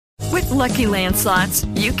Lucky Land Slots,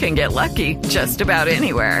 you can get lucky just about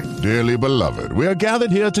anywhere. Dearly beloved, we are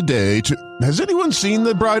gathered here today to... Has anyone seen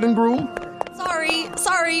the bride and groom?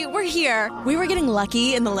 Sorry, we're here. We were getting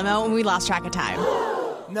lucky in the limo and we lost track of time.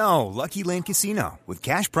 No, Lucky Land Casino, with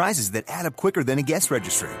cash prizes that add up quicker than a guest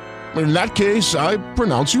registry. In that case, I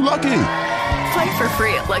pronounce you lucky. Play for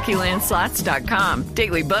free at LuckyLandSlots.com.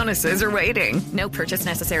 Daily bonuses are waiting. No purchase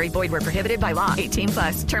necessary. Void where prohibited by law.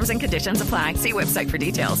 18+. Terms and conditions apply. See website for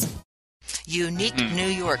details. Unique New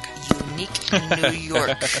York. Unique New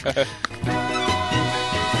York.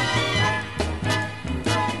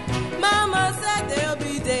 Mama said there'll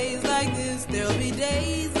be days like this. There'll be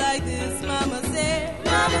days like this. Mama said.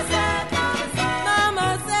 Mama said.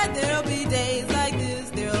 Mama said there'll be days like this.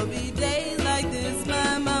 There'll be days like this.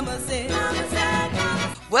 My mama said. Mama said.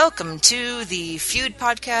 Welcome to the Feud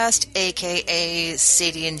podcast, a.k.a.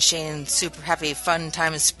 Sadie and Shane Super Happy Fun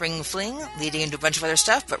Time Spring Fling, leading into a bunch of other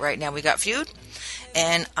stuff, but right now we got Feud.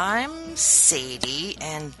 And I'm Sadie,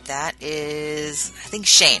 and that is, I think,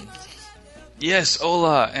 Shane. Yes,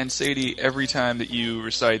 hola, and Sadie, every time that you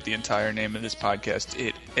recite the entire name of this podcast,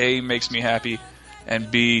 it A, makes me happy, and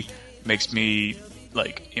B, makes me,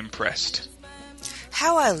 impressed.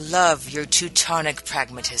 How I love your Teutonic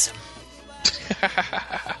pragmatism.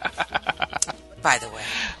 By the way.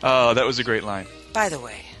 Oh, that was a great line. By the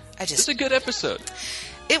way, It's a good episode.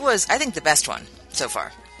 It was, I think, the best one so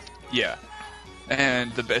far. Yeah.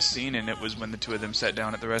 And the best scene in it was when the two of them sat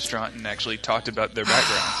down at the restaurant and actually talked about their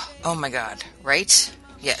backgrounds. Oh my god, right?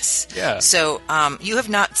 Yes. Yeah. So, you have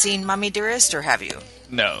not seen Mommy Dearest, or have you?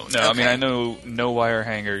 No. Okay. I mean, I know No Wire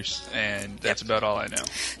Hangers, and that's about all I know.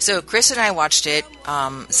 So, Chris and I watched it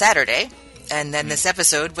Saturday, and then this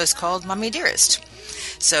episode was called Mommy Dearest.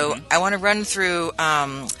 So, I want to run through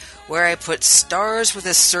where I put stars with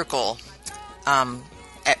a circle.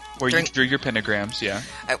 Where you drew your pentagrams, yeah.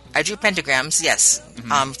 I drew pentagrams, yes,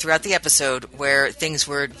 throughout the episode where things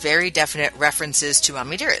were very definite references to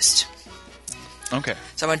Mommy Dearest. Okay.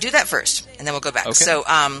 So I'm going to do that first, and then we'll go back. Okay. So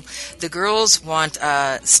the girls want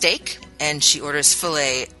steak, and she orders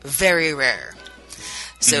filet, very rare.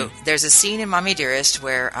 So there's a scene in Mommy Dearest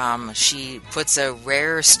where she puts a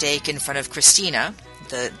rare steak in front of Christina,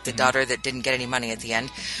 the daughter that didn't get any money at the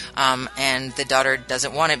end, and the daughter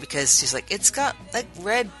doesn't want it because she's like, it's got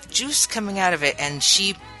red juice coming out of it, and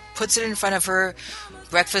she puts it in front of her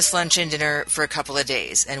breakfast, lunch, and dinner for a couple of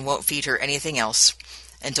days and won't feed her anything else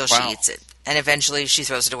until she eats it. And eventually she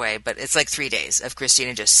throws it away, but it's 3 days of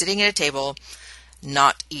Christina just sitting at a table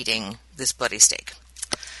not eating this bloody steak.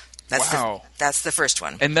 That's the first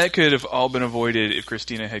one. And that could have all been avoided if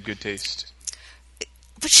Christina had good taste.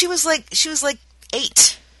 But she was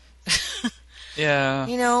 8. Yeah. I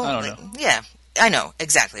don't know. Yeah, I know,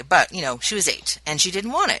 exactly. But, she was 8, and she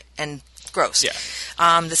didn't want it, and gross. Yeah.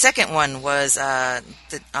 The second one was,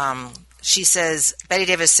 she says, Bette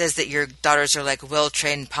Davis says that your daughters are like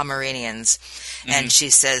well-trained Pomeranians, and she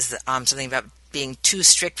says something about being too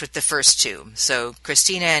strict with the first two. So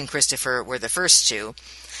Christina and Christopher were the first two.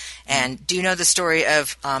 And do you know the story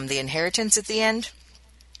of the inheritance at the end?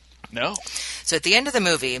 No. So at the end of the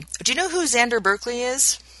movie, do you know who Xander Berkeley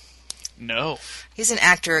is? No. He's an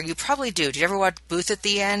actor. You probably do. Did you ever watch Booth at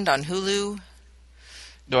the End on Hulu?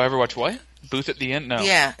 Do I ever watch what? Booth at the End? No.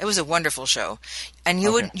 Yeah, it was a wonderful show. And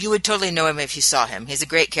you would totally know him if you saw him. He's a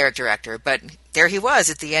great character actor. But there he was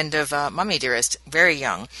at the end of Mommy Dearest, very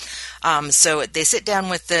young. So they sit down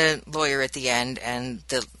with the lawyer at the end, and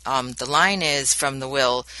the line is from the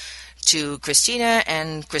will, to Christina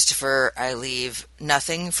and Christopher, I leave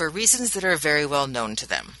nothing for reasons that are very well known to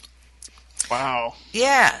them. Wow.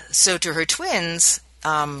 Yeah. So to her twins,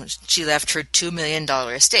 she left her $2 million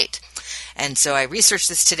estate. And so I researched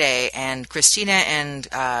this today, and Christina and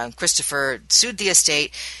Christopher sued the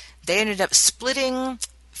estate. They ended up splitting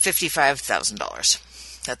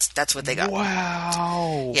 $55,000. That's what they got.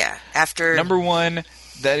 Wow. Yeah. After number one,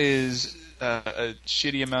 that is a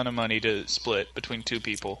shitty amount of money to split between two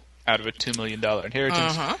people out of a $2 million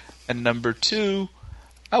inheritance. And number two,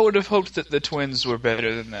 I would have hoped that the twins were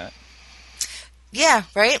better than that. Yeah,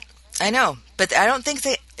 right? I know. But I don't think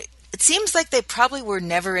they... It seems like they probably were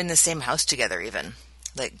never in the same house together, even.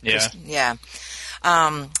 Yeah.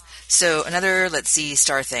 So another,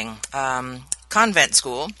 star thing. Convent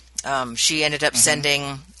school. She ended up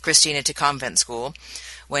sending Christina to convent school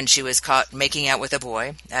when she was caught making out with a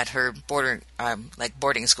boy at her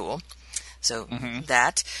boarding school. So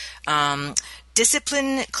that.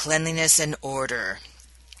 Discipline, cleanliness, and order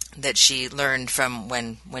that she learned from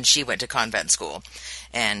when she went to convent school.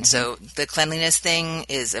 And so the cleanliness thing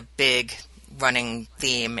is a big running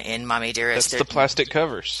theme in Mommy Dearest. That's the plastic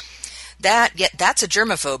covers. That's a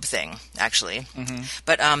germaphobe thing, actually. Mm-hmm.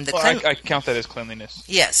 But I count that as cleanliness.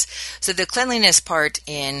 Yes. So the cleanliness part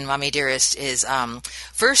in Mommy Dearest is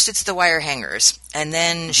first it's the wire hangers, and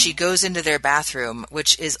then she goes into their bathroom,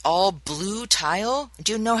 which is all blue tile.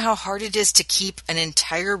 Do you know how hard it is to keep an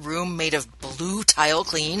entire room made of blue tile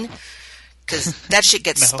clean? Because that shit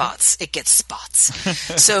gets spots. It gets spots.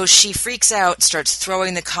 So she freaks out, starts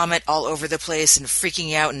throwing the comet all over the place and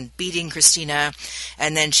freaking out and beating Christina.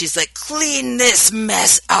 And then she's like, clean this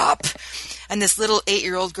mess up. And this little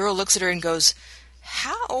 8-year-old girl looks at her and goes,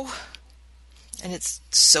 how? And it's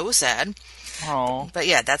so sad. Oh. But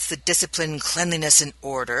yeah, that's the discipline, cleanliness, and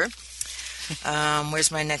order.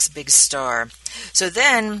 Where's my next big star? So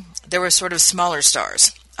then there were sort of smaller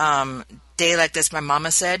stars. Day Like This, My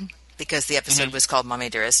Mama Said, because the episode was called Mommy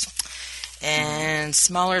Dearest. And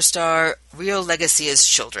smaller star, Real Legacy is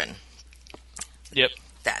Children. Yep.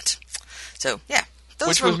 That. So, yeah.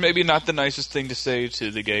 Which was maybe not the nicest thing to say to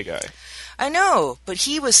the gay guy. I know, but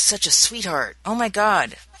he was such a sweetheart. Oh my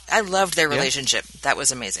God. I loved their relationship. That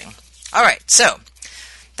was amazing. All right, so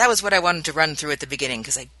that was what I wanted to run through at the beginning,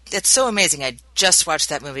 because it's so amazing. I just watched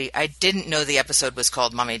that movie. I didn't know the episode was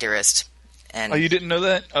called Mommy Dearest. And you didn't know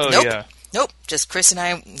that? Oh, nope. Yeah. Nope. Just Chris and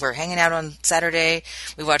I were hanging out on Saturday.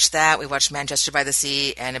 We watched that. We watched Manchester by the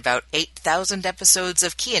Sea and about 8,000 episodes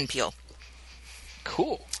of Key and Peele.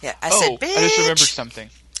 Cool. Yeah, I said, bitch. I just remembered something.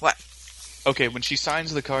 What? Okay, when she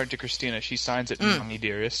signs the card to Christina, she signs it Mommy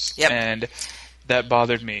Dearest. Yep. And that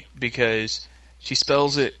bothered me because she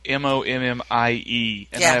spells it M-O-M-M-I-E,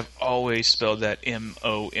 and Yeah. I've always spelled that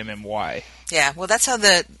M-O-M-M-Y. Yeah, well, that's how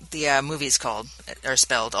the movie's called, or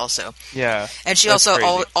spelled also. Yeah. And she that's also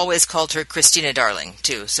crazy. always called her Christina Darling,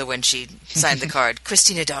 too. So when she signed the card,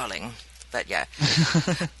 Christina Darling. But yeah.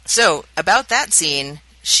 So about that scene,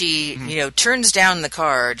 she, turns down the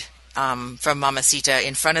card from Mamacita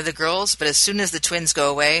in front of the girls, but as soon as the twins go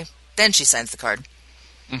away, then she signs the card.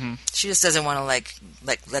 Mm-hmm. She just doesn't want to like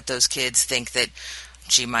let those kids think that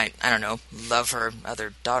she might, I don't know, love her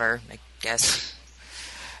other daughter, I guess.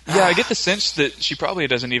 Yeah, I get the sense that she probably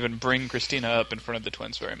doesn't even bring Christina up in front of the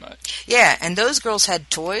twins very much. Yeah, and those girls had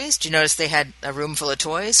toys. Do you notice they had a room full of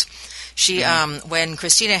toys? She, when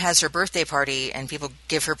Christina has her birthday party and people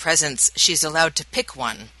give her presents, she's allowed to pick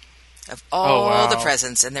one of all the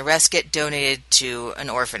presents, and the rest get donated to an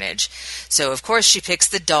orphanage. So, of course, she picks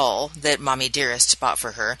the doll that Mommy Dearest bought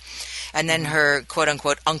for her, and then her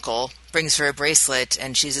quote-unquote uncle brings her a bracelet,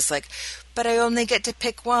 and she's just like, but I only get to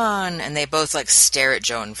pick one. And they both like stare at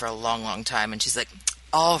Joan for a long, long time. And she's like,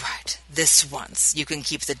 all right, this once. You can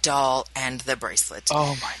keep the doll and the bracelet.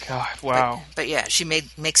 Oh my God, wow. But yeah, she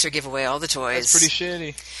makes her give away all the toys. That's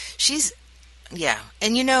pretty shitty. Yeah.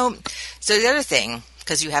 And so the other thing,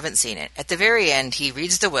 because you haven't seen it, at the very end, he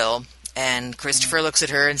reads the will, and Christopher looks at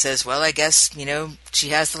her and says, well, I guess, she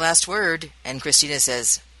has the last word. And Christina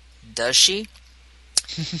says, does she?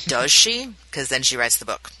 Does she? Because then she writes the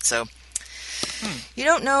book. So... You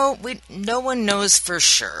don't know. No one knows for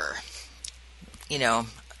sure.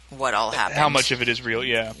 What all happened. How much of it is real?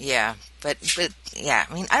 Yeah. Yeah, but yeah.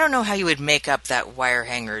 I mean, I don't know how you would make up that wire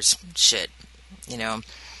hangers shit.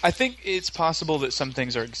 I think it's possible that some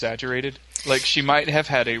things are exaggerated. Like she might have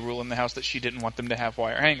had a rule in the house that she didn't want them to have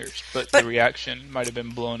wire hangers, but the reaction might have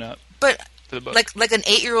been blown up. But to the book. like an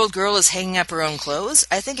 8-year-old girl is hanging up her own clothes.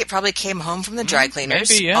 I think it probably came home from the dry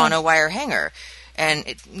cleaners maybe, yeah. on a wire hanger, and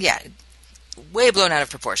way blown out of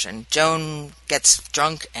proportion. Joan gets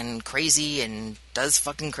drunk and crazy and does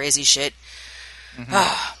fucking crazy shit.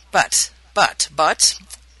 But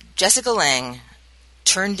Jessica Lange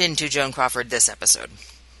turned into Joan Crawford this episode.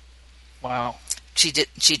 Wow. She did.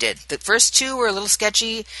 The first two were a little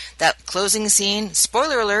sketchy. That closing scene,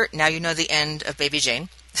 spoiler alert, now you know the end of Baby Jane.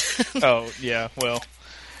 Oh, yeah, well.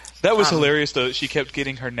 That was hilarious, though. She kept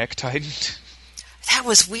getting her neck tightened. That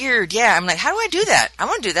was weird, yeah. I'm like, how do I do that? I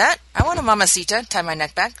want to do that. I want a mamacita, tie my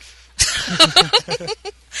neck back.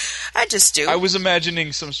 I just do. I was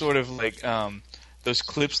imagining some sort of, those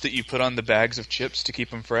clips that you put on the bags of chips to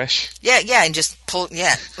keep them fresh. Yeah, and just pull,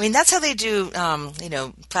 yeah. I mean, that's how they do,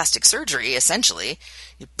 plastic surgery, essentially.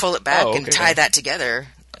 You pull it back and tie that together.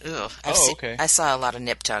 Ugh, okay. I saw a lot of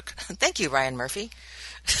nip tuck. Thank you, Ryan Murphy.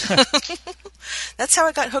 That's how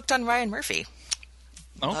I got hooked on Ryan Murphy.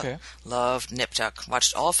 Okay. Loved Nip Tuck.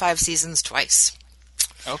 Watched all 5 seasons twice.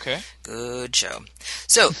 Okay. Good show.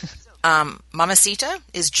 So, Mamacita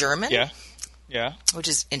is German. Yeah. Which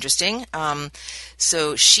is interesting.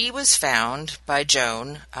 So she was found by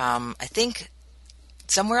Joan, I think,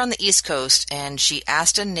 somewhere on the East Coast, and she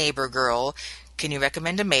asked a neighbor girl, can you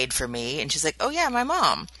recommend a maid for me? And she's like, oh yeah, my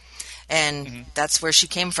mom. And that's where she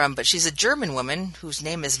came from. But she's a German woman whose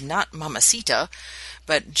name is not Mamacita.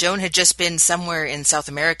 But Joan had just been somewhere in South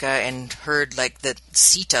America and heard like the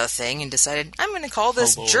Sita thing and decided, I'm going to call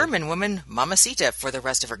this German woman Mamacita for the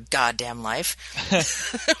rest of her goddamn life.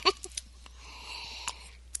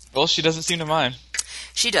 Well, she doesn't seem to mind.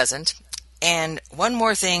 She doesn't. And one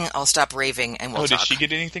more thing, I'll stop raving and we'll talk. Did she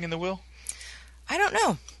get anything in the will? I don't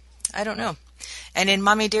know. And in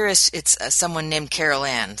Mommy Dearest, it's someone named Carol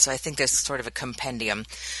Ann, so I think there's sort of a compendium.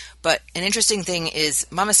 But an interesting thing is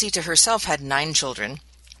Mamacita herself had 9 children.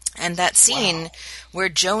 And that scene where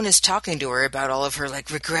Joan is talking to her about all of her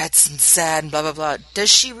like regrets and sad and blah, blah, blah,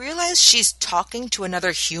 does she realize she's talking to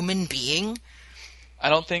another human being? I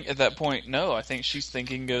don't think at that point, no. I think she's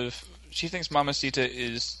thinking of... She thinks Mamacita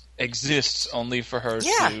exists only for her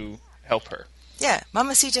to help her. Yeah,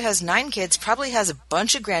 Mamacita has 9 kids, probably has a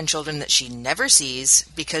bunch of grandchildren that she never sees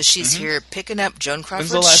because she's here picking up Joan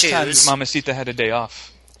Crawford's When's the last shoes. time Mamacita had a day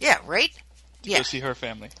off? Yeah, right? To go see her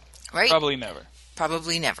family. Right? Probably never.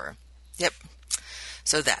 Probably never. Yep.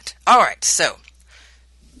 So that. All right, so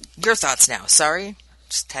your thoughts now. Sorry,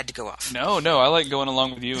 just had to go off. No, I like going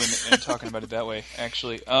along with you and talking about it that way,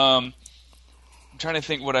 actually. I'm trying to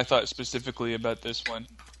think what I thought specifically about this one.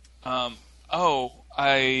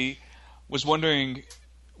 I was wondering,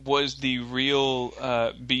 was the real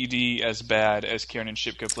BD as bad as Kiernan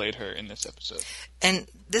Shipka played her in this episode? And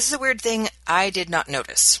this is a weird thing I did not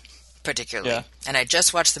notice, particularly. Yeah. And I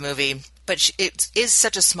just watched the movie, but it is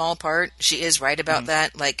such a small part. She is right about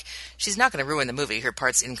that. Like, she's not going to ruin the movie. Her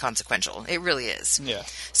part's inconsequential. It really is. Yeah.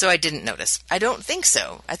 So I didn't notice. I don't think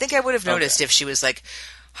so. I think I would have noticed if she was like,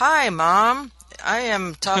 "Hi, Mom, I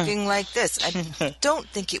am talking like this." I don't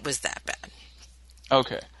think it was that bad.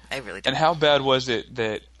 Okay. I really don't. And how bad was it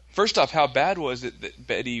that... First off, how bad was it that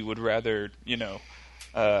Betty would rather,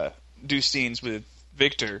 do scenes with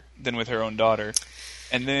Victor than with her own daughter?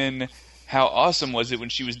 And then, how awesome was it when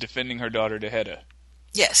she was defending her daughter to Hedda?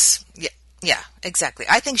 Yes. Yeah, exactly.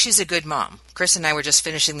 I think she's a good mom. Chris and I were just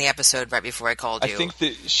finishing the episode right before I called you. I think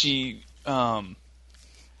that she... I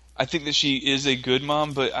think that she is a good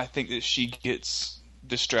mom, but I think that she gets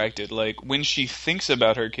distracted. Like, when she thinks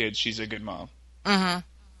about her kids, she's a good mom. Mm-hmm.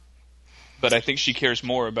 But I think she cares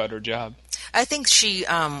more about her job. I think she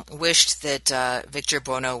wished that Victor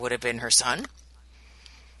Buono would have been her son.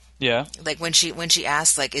 Yeah. Like when she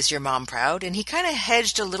asked, like, "Is your mom proud?" And he kind of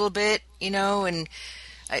hedged a little bit, and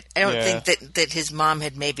I don't think that his mom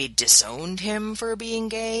had maybe disowned him for being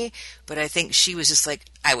gay, but I think she was just like,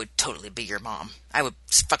 "I would totally be your mom. I would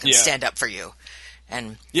fucking stand up for you."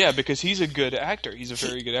 And yeah, because he's a good actor. He's a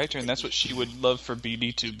very good actor, and that's what she would love for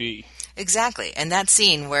BD to be. Exactly. And that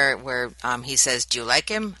scene where he says, "Do you like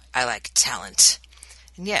him? I like talent."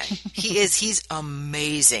 And yeah, he is. He's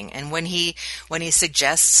amazing. And when he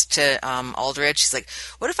suggests to Aldrich, he's like,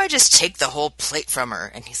 "What if I just take the whole plate from her?"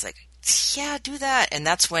 And he's like, "Yeah, do that." And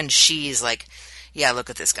that's when she's like, "Yeah, look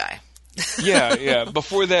at this guy." Yeah.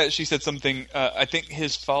 Before that, she said something. I think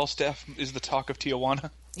his Falstaff is the talk of Tijuana.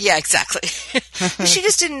 Yeah, exactly. She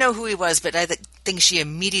just didn't know who he was, but I think she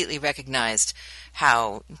immediately recognized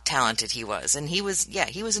how talented he was. And he was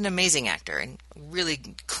an amazing actor and really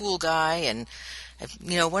cool guy. And,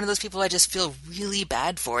 one of those people I just feel really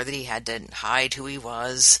bad for that he had to hide who he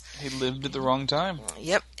was. He lived at the wrong time.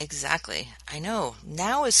 Yep, exactly. I know.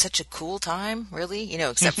 Now is such a cool time, really.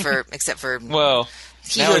 Except for well,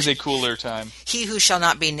 now is a cooler time. He who shall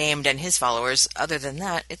not be named and his followers. Other than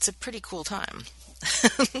that, it's a pretty cool time.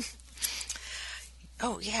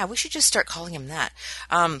 Oh, yeah, we should just start calling him that.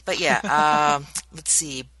 But yeah, let's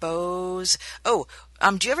see. Bose. Oh,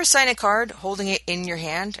 do you ever sign a card holding it in your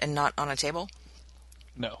hand and not on a table?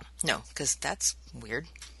 No. No, because that's weird.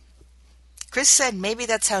 Chris said maybe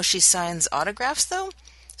that's how she signs autographs, though?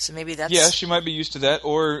 So maybe that's... Yeah, she might be used to that,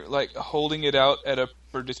 or, like, holding it out at a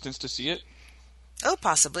proper distance to see it. Oh,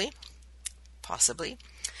 possibly.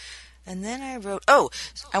 And then I wrote... Oh,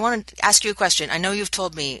 I want to ask you a question. I know you've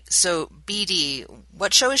told me. So, BD,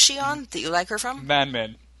 what show is she on that you like her from? Mad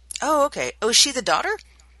Men. Oh, okay. Oh, is she the daughter?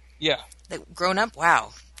 Yeah. Like, grown up?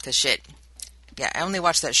 Wow. Because shit. Yeah, I only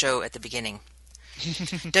watched that show at the beginning.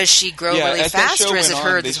 Does she grow really fast, or is it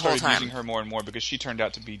her this whole time? They started using her more and more because she turned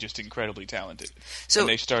out to be just incredibly talented. So, and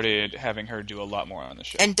they started having her do a lot more on the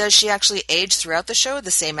show. And does she actually age throughout the show,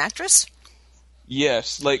 the same actress?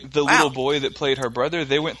 Yes, like the little boy that played her brother,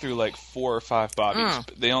 they went through like 4 or 5 Bobbies,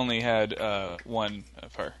 but they only had one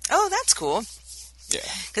of her. Oh, that's cool. Yeah.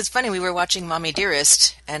 Because funny, we were watching Mommy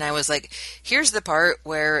Dearest, and I was like, here's the part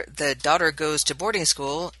where the daughter goes to boarding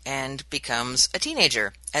school and becomes a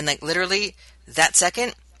teenager. And like literally that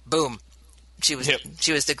second, boom, She was Yep.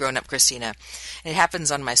 she was the grown-up Christina. And it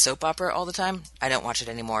happens on my soap opera all the time. I don't watch it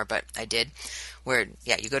anymore, but I did. Where,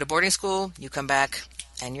 you go to boarding school, you come back,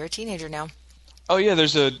 and you're a teenager now. Oh, yeah,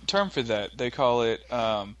 there's a term for that. They call it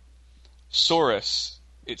SORAS.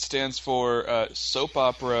 It stands for Soap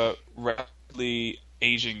Opera Rapidly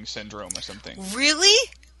Aging Syndrome or something. Really?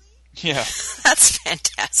 Yeah. That's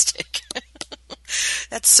fantastic.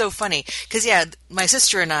 That's so funny. Because, my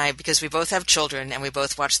sister and I, because we both have children and we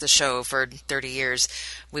both watched the show for 30 years,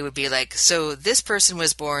 we would be like, so this person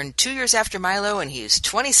was born 2 years after Milo and he's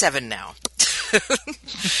 27 now.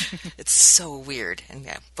 It's so weird. And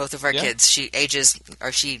both of our kids, she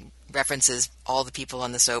references all the people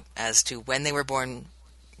on the soap as to when they were born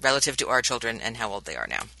relative to our children and how old they are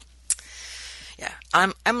now. Yeah.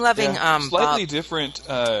 I'm loving slightly Bob. different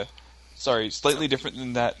slightly different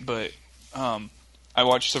than that, but I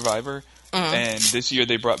watched Survivor, and this year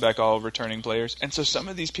they brought back all returning players. And so some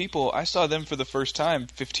of these people, I saw them for the first time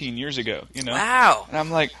 15 years ago, Wow. And I'm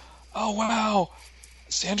like, oh, wow,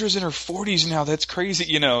 Sandra's in her 40s now. That's crazy.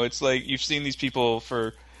 It's like you've seen these people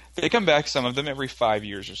they come back, some of them, every 5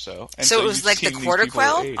 years or so. And so it was like the quarter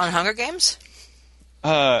quell age. on Hunger Games?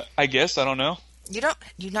 I guess. I don't know.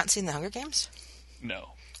 You've not seen the Hunger Games? No.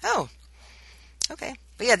 Oh. Okay.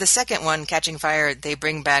 But the second one, Catching Fire, they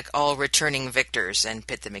bring back all returning victors and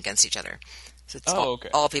pit them against each other. So it's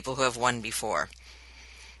all people who have won before.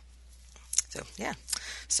 So,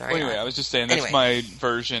 Sorry. Well, anyway, I was just saying that's my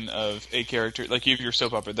version of a character. Like, if you're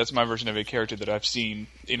soap opera, that's my version of a character that I've seen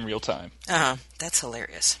in real time. That's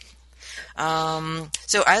hilarious.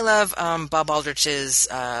 So I love Bob Aldrich's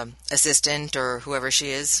assistant, or whoever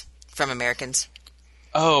she is, from Americans.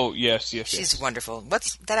 Oh, yes. She's wonderful.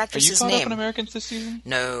 What's that actress's name? Are you caught name? up in Americans this season?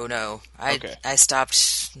 No. I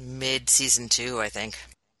stopped mid-season 2, I think.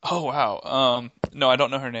 Oh, wow. No, I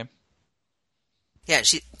don't know her name. Yeah,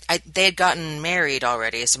 they had gotten married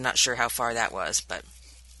already, so I'm not sure how far that was, but...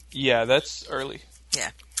 Yeah, that's early.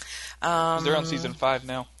 Yeah. They're on season 5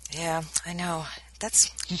 now. Yeah, I know.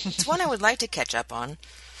 It's one I would like to catch up on.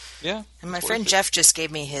 Yeah. And my friend Jeff just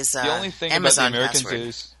gave me his the only thing Amazon about the Americans password.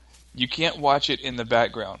 is you can't watch it in the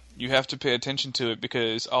background. You have to pay attention to it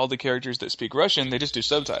because all the characters that speak Russian, they just do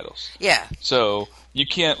subtitles. Yeah. So you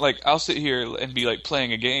can't, I'll sit here and be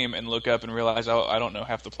playing a game and look up and realize, I don't know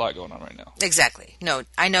half the plot going on right now. Exactly. No,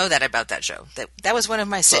 I know that about that show. That was one of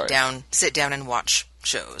my sit down and watch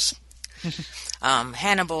shows.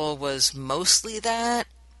 Hannibal was mostly that,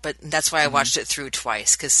 but that's why I watched it through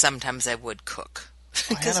twice, because sometimes I would cook.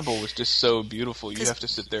 Hannibal was just so beautiful. You have to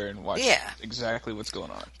sit there and watch exactly what's going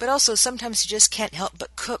on. But also, sometimes you just can't help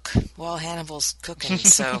but cook while Hannibal's cooking,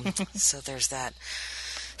 so there's that.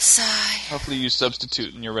 Sigh. Hopefully you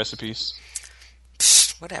substitute in your recipes.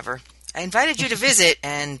 Pfft, whatever. I invited you to visit,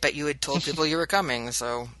 but you had told people you were coming,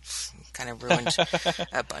 so kind of ruined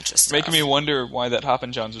a bunch of stuff. Making me wonder why that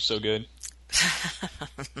Hoppin' Johns was so good.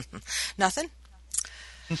 Nothing?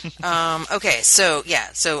 Okay, so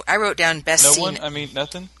I wrote down best scene.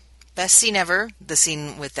 Nothing? Best scene ever, the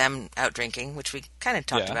scene with them out drinking, which we kind of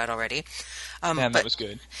talked about already. Man, that was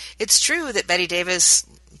good. It's true that Bette Davis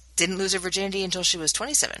didn't lose her virginity until she was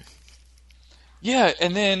 27. Yeah,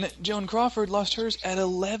 and then Joan Crawford lost hers at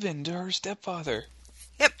 11 to her stepfather.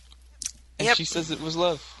 Yep. And she says it was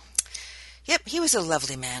love. Yep, he was a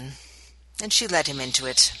lovely man. And she led him into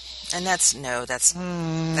it. And that's not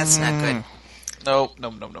good. No.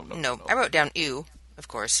 I wrote down ew, of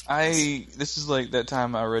course. This is like that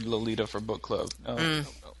time I read Lolita for book club.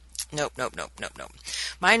 Nope.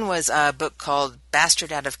 Mine was a book called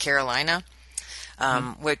Bastard Out of Carolina.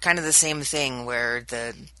 Where kind of the same thing, where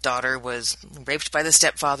the daughter was raped by the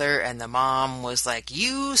stepfather and the mom was like,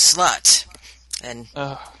 "You slut," and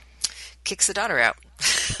kicks the daughter out.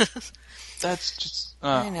 That's just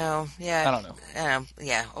I know. Yeah. I don't know.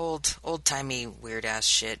 Yeah, old timey weird ass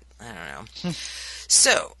shit. I don't know.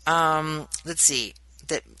 So, let's see.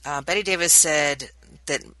 That Bette Davis said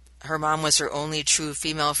that her mom was her only true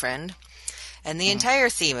female friend, and the entire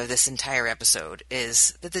theme of this entire episode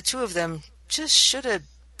is that the two of them just should have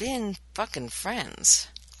been fucking friends.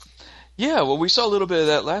 Yeah, well, we saw a little bit of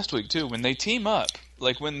that last week too. When they team up,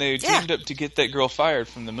 like when they teamed up to get that girl fired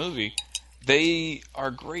from the movie, they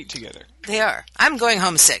are great together. They are. I'm going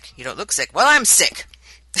home sick. You don't look sick. Well, I'm sick.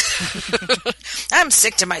 I'm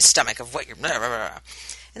sick to my stomach of what you're... Blah, blah, blah.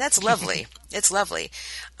 And that's lovely. It's lovely.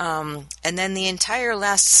 And then the entire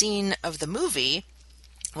last scene of the movie,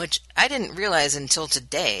 which I didn't realize until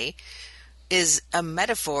today, is a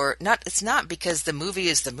metaphor. It's not because the movie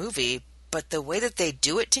is the movie, but the way that they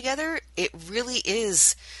do it together, it really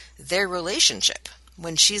is their relationship.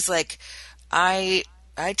 When she's like, I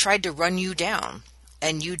tried to run you down.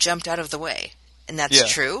 and you jumped out of the way. And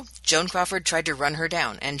that's true. Joan Crawford tried to run her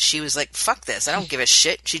down, and she was like, fuck this, I don't give a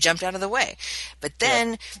shit. She jumped out of the way. But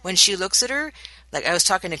then, when she looks at her, like I was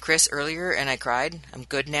talking to Chris earlier, and I cried. I'm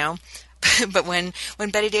good now. But when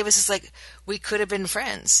Bette Davis is like, we could have been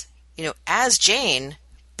friends, as Jane,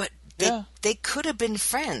 but they could have been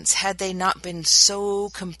friends had they not been so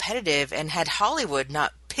competitive, and had Hollywood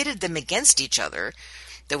not pitted them against each other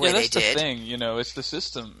the way they did. That's the thing, it's the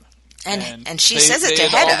system. And she says it to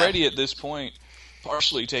Hedda. Hedda. They already at this point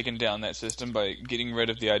partially taken down that system by getting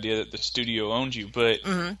rid of the idea that the studio owned you, but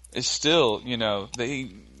it's still,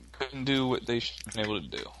 they couldn't do what they should have been able to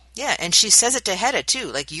do. Yeah, and she says it to Hedda,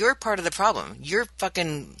 too. Like, you're part of the problem. Your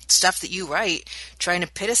fucking stuff that you write, trying to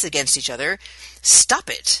pit us against each other,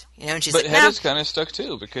 stop it. And she's but like, Hedda's kind of stuck,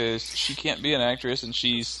 too, because she can't be an actress, and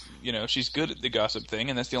she's good at the gossip thing,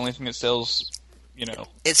 and that's the only thing that sells,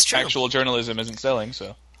 it's true. Actual journalism isn't selling,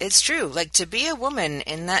 so... It's true. Like, to be a woman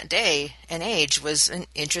in that day and age was an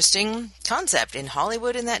interesting concept in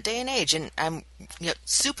Hollywood in that day and age. And I'm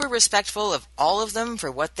super respectful of all of them for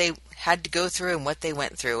what they had to go through and what they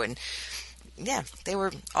went through. And, yeah, they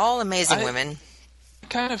were all amazing women. I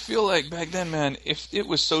kind of feel like back then, man, if it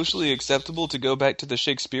was socially acceptable to go back to the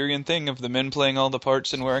Shakespearean thing of the men playing all the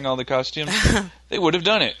parts and wearing all the costumes, they would have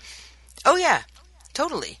done it. Oh, yeah.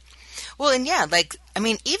 Totally. Well, and yeah, like, I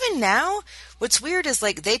mean, even now, what's weird is,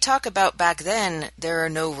 like, they talk about back then there are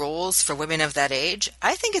no roles for women of that age.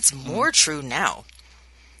 I think it's more true now.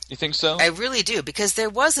 You think so? I really do, because there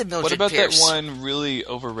was a Mildred Pierce. What about Pierce. that one really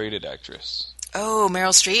overrated actress? Oh,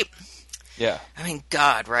 Meryl Streep? Yeah. I mean,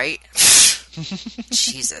 God, right?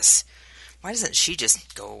 Jesus. Why doesn't she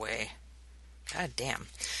just go away? God damn.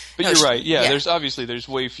 But you're right. Yeah, there's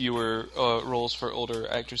way fewer roles for older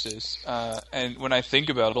actresses. And when I think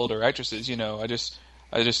about older actresses, I just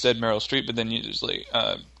said Meryl Streep, but then there's like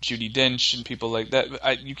Judi Dench and people like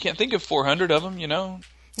that. You can't think of 400 of them,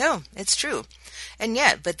 No, it's true. And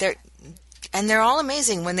yeah, but they're all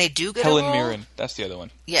amazing when they do get Helen a role. Mirren, that's the other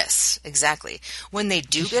one. Yes, exactly. When they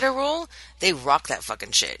do get a role, they rock that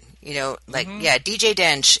fucking shit. DJ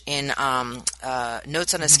Dench in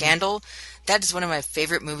Notes on a Scandal. That is one of my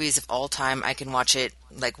favorite movies of all time. I can watch it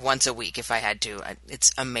like once a week if I had to.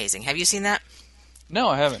 It's amazing. Have you seen that? No,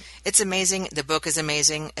 I haven't. It's amazing. The book is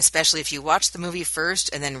amazing, especially if you watch the movie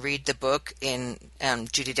first and then read the book in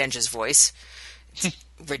Judi Dench's voice. It's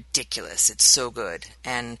ridiculous. It's so good.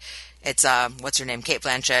 And it's, what's her name? Cate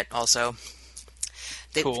Blanchett also.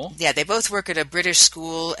 Cool. Yeah, they both work at a British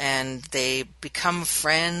school and they become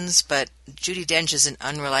friends, but Judi Dench is an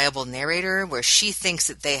unreliable narrator where she thinks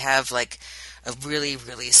that they have like a really,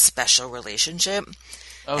 really special relationship.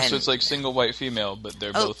 Oh, so it's like single white female, but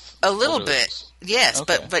they're both a little bit. Ladies. Yes,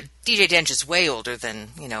 okay. but DJ Dench is way older than,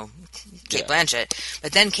 Cate Blanchett.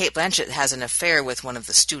 But then Cate Blanchett has an affair with one of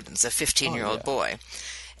the students, a 15-year-old boy.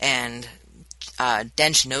 And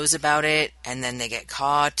Dench knows about it, and then they get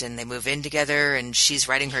caught, and they move in together, and she's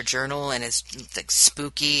writing her journal, and it's like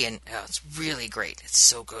spooky, and it's really great. It's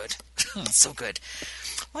so good. It's so good.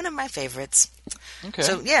 One of my favorites. Okay.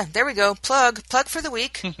 So, yeah, there we go. Plug for the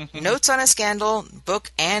week. Notes on a Scandal,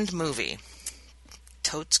 book and movie.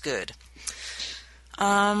 Totes good.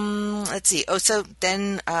 Let's see. Oh, so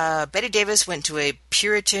then Bette Davis went to a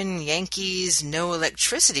Puritan Yankees no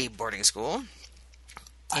electricity boarding school.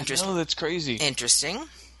 I know, that's crazy. Interesting.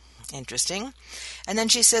 And then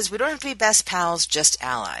she says, we don't have to be best pals, just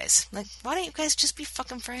allies. Like, why don't you guys just be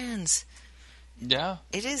fucking friends? Yeah.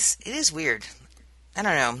 It is weird. I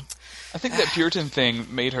don't know. I think that Puritan thing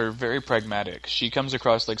made her very pragmatic. She comes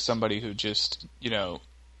across like somebody who just,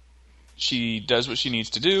 she does what she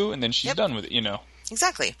needs to do, and then she's done with it,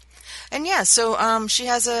 Exactly. And yeah, so she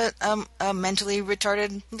has a mentally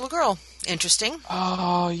retarded little girl. Interesting.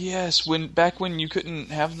 Oh, yes. Back when you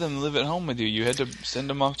couldn't have them live at home with you, you had to send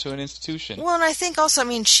them off to an institution. Well, and I think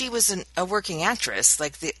also, she was a working actress.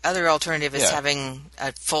 Like, the other alternative is having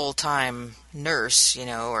a full-time nurse,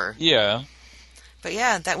 or... Yeah. But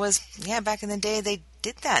yeah, that was... Yeah, back in the day, they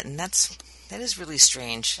did that, and that is really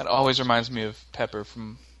strange. That always reminds me of Pepper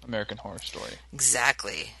from American Horror Story.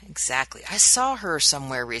 Exactly. I saw her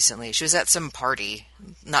somewhere recently. She was at some party.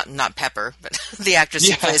 Not Pepper, but the actress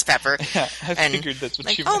who plays Pepper. Yeah, I figured that's what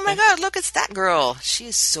she meant. Oh my god, look, it's that girl. She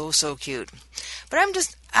is so, so cute. But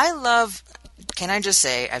I love, can I just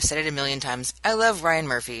say, I've said it a million times, I love Ryan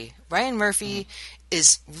Murphy. Ryan Murphy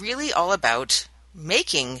is really all about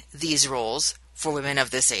making these roles for women of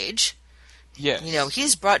this age. Yes.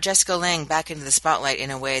 He's brought Jessica Lange back into the spotlight in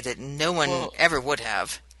a way that no one ever would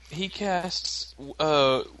have. He casts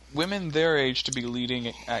women their age to be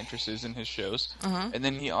leading actresses in his shows, and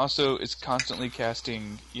then he also is constantly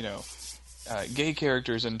casting, gay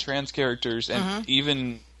characters and trans characters, and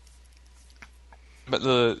even but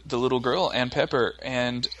the little girl Ann Pepper,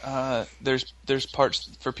 and there's parts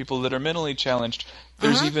for people that are mentally challenged.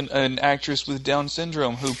 There's even an actress with Down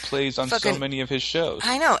syndrome who plays on so many of his shows.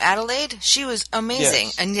 I know, Adelaide. She was amazing.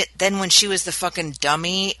 Yes. And yet, then when she was the fucking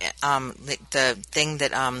dummy, the thing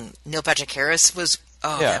that Neil Patrick Harris was,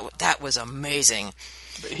 that was amazing.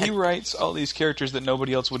 But he writes all these characters that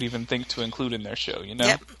nobody else would even think to include in their show, you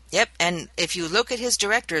know? Yep. And if you look at his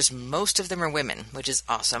directors, most of them are women, which is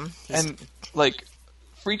awesome. And, like,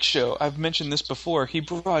 Freak Show, I've mentioned this before, he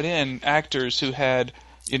brought in actors who had,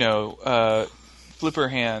 flipper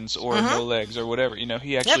hands or no legs or whatever. You know,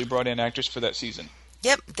 he actually brought in actors for that season.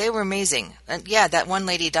 Yep, they were amazing. And that one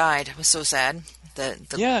lady died. It was so sad.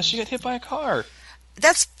 Yeah, she got hit by a car.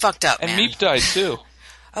 That's fucked up, and man. Meep died, too.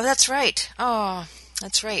 Oh, that's right. Oh,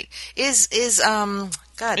 that's right.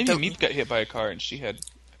 God... Maybe Meep got hit by a car and she had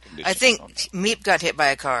a condition. I think Meep got hit by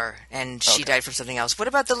a car and she died from something else. What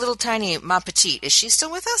about the little tiny Ma Petite? Is she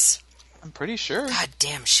still with us? I'm pretty sure. God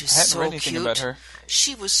damn, she was so cute. I hadn't read anything about her.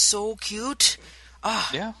 She was so cute. Oh,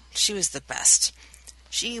 yeah. She was the best.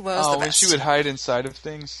 She was the best. When she would hide inside of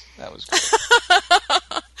things, that was great.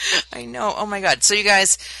 I know. Oh, my God. So, you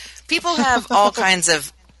guys, people have all kinds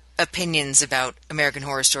of opinions about American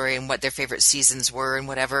Horror Story and what their favorite seasons were and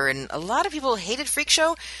whatever, and a lot of people hated Freak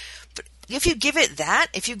Show, but if you give it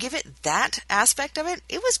that aspect of it,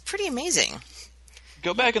 it was pretty amazing.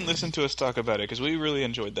 Go back and listen to us talk about it, because we really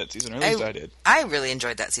enjoyed that season, or at least I did. I really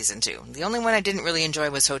enjoyed that season, too. The only one I didn't really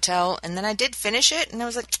enjoy was Hotel, and then I did finish it, and I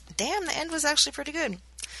was like, damn, the end was actually pretty good.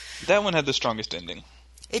 That one had the strongest ending.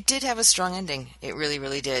 It did have a strong ending. It really,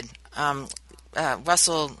 really did.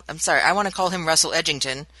 Russell, I'm sorry, I want to call him Russell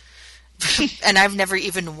Edgington, and I've never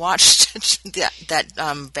even watched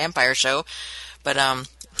that vampire show, but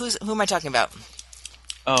who am I talking about?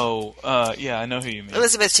 Oh, yeah, I know who you mean.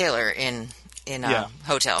 Elizabeth Taylor in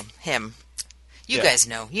Hotel. Him. You guys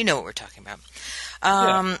know. You know what we're talking about.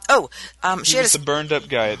 She was the burned up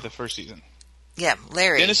guy at the first season. Yeah,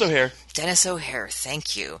 Larry. Dennis O'Hare. Dennis O'Hare,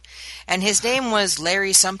 thank you. And his name was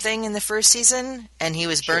Larry something in the first season, and he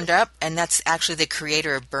was burned up, and that's actually the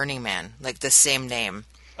creator of Burning Man, like the same name.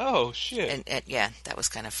 Oh, shit. And that was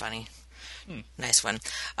kind of funny. Nice one.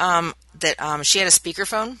 She had a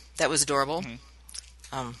speakerphone. That was adorable.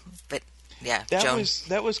 But yeah, Joan.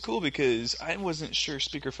 That was cool because I wasn't sure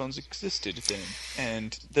speakerphones existed then,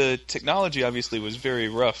 and the technology obviously was very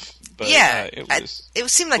rough. But it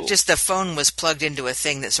seemed like just the phone was plugged into a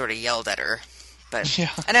thing that sort of yelled at her. But yeah.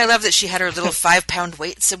 And I love that she had her little 5-pound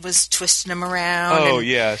weights and was twisting them around. Oh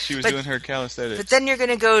yeah, she was doing her calisthenics. But then you're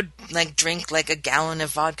gonna go drink like a gallon of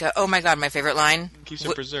vodka. Oh my God, my favorite line. Keeps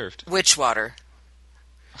her preserved. Witch water.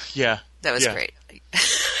 Yeah, that was great.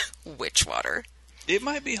 Witch water. It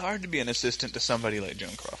might be hard to be an assistant to somebody like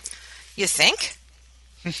Joan Crawford. You think?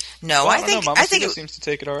 No, well, I think Mamacita seems to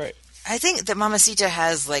take it all right. I think that Mamacita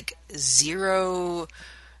has zero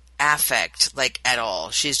affect at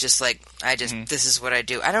all. She's just this is what I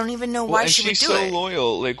do. I don't even know why she would do it. She's so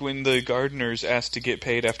loyal. When the gardeners asked to get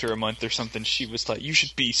paid after a month or something, she was like, "You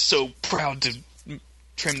should be so proud to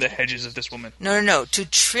trim the hedges of this woman." No. To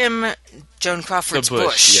trim Joan Crawford's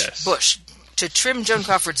bush. Yes. Bush. To trim Joan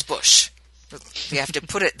Crawford's bush. You have to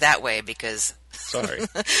put it that way because sorry.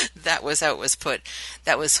 That was how it was put.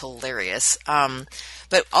 That was hilarious.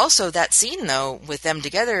 But also that scene though with them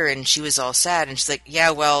together and she was all sad and she's like,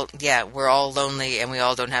 we're all lonely and we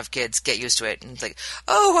all don't have kids. Get used to it. And it's like,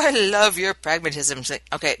 oh, I love your pragmatism. She's like,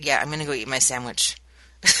 okay, I'm going to go eat my sandwich.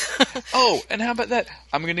 Oh, and how about that?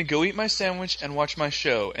 I'm going to go eat my sandwich and watch my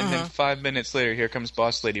show. And then 5 minutes later, here comes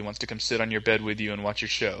Boss Lady wants to come sit on your bed with you and watch your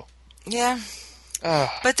show. Yeah.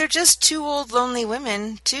 But they're just two old lonely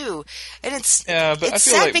women too, and it's but it's I feel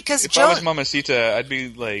sad like because if I was Mamacita, I'd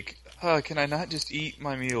be like, can I not just eat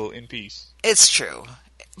my meal in peace? It's true,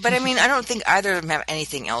 but I mean, I don't think either of them have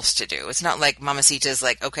anything else to do. It's not like Mamacita's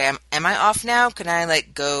like, okay, am I off now? Can I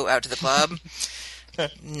go out to the club?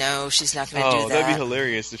 No, she's not going to do that. Oh, that'd be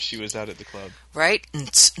hilarious if she was out at the club, right? Well,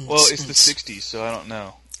 it's the '60s, so I don't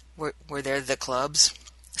know. Were there the clubs?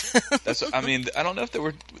 I mean, I don't know if there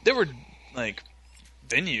were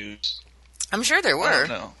venues. I'm sure there were. I don't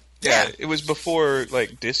know. Yeah, it was before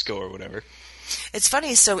disco or whatever. It's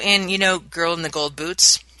funny. So in Girl in the Gold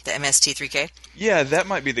Boots, the MST3K. Yeah, that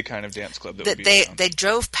might be the kind of dance club that would be around. They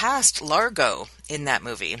drove past Largo in that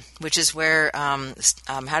movie, which is where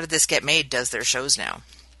How Did This Get Made does their shows now.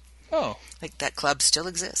 Oh, that club still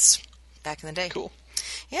exists. Back in the day. Cool.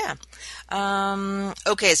 Yeah.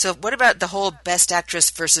 Okay, so what about the whole Best Actress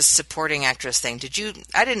versus Supporting Actress thing?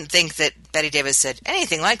 I didn't think that Bette Davis said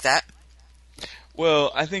anything like that.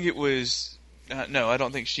 Well, I think it was... no, I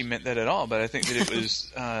don't think she meant that at all, but I think that it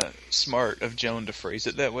was smart of Joan to phrase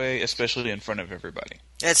it that way, especially in front of everybody.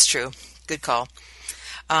 That's true. Good call.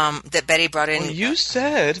 That Bette brought in... Well, you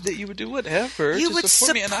said that you would do whatever you to would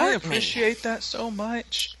support me, and I me. appreciate that so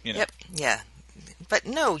much. You know. Yep, yeah. But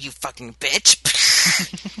no, you fucking bitch.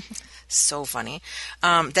 So funny.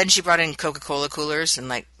 Then she brought in Coca-Cola coolers and,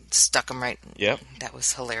 like, stuck them right... Yep. That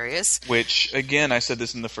was hilarious. Which, again, I said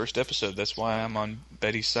this in the first episode. That's why I'm on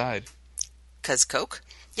Betty's side. Because Coke?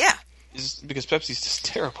 Yeah. Because Pepsi's just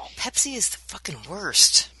terrible. Pepsi is the fucking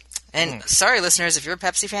worst. And sorry, listeners, if you're a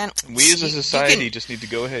Pepsi fan... We as a society just need to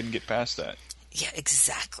go ahead and get past that. Yeah,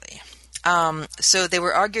 exactly. So they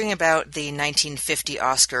were arguing about the 1950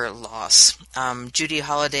 Oscar loss. Judy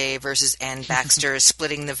Holliday versus Ann Baxter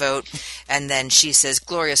splitting the vote. And then she says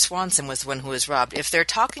Gloria Swanson was the one who was robbed. If they're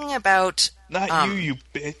talking about... Not you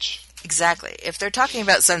bitch. Exactly. If they're talking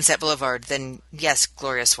about Sunset Boulevard, then yes,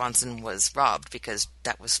 Gloria Swanson was robbed because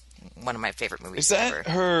that was one of my favorite movies ever. Is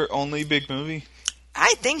that her only big movie?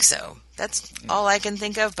 I think so. That's all I can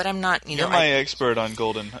think of, but I'm not, You're my expert on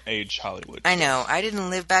Golden Age Hollywood. I know. I didn't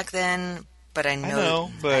live back then, but I know. I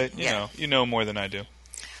know, but you know more than I do.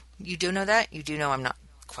 You do know that? You do know I'm not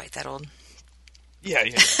quite that old? Yeah.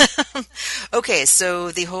 Okay,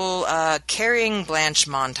 so the whole carrying Blanche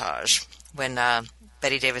montage when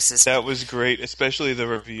Bette Davis is... That was great, especially the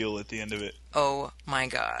reveal at the end of it. Oh my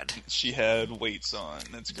god. She had weights on.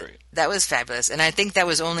 That's great. That was fabulous. And I think that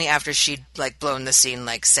was only after she'd like blown the scene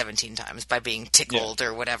like 17 times by being tickled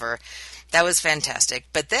or whatever. That was fantastic.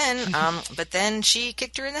 But then she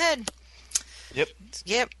kicked her in the head.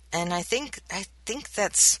 Yep. And I think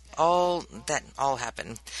that's all that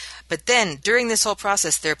happened. But then during this whole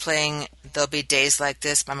process they're playing There'll Be Days Like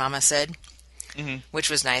This, my mama said. Which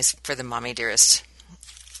was nice for the Mommy Dearest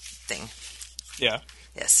thing. Yeah.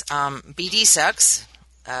 Yes. BD sucks.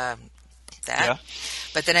 That. Yeah.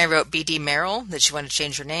 But then I wrote BD Merrill, that she wanted to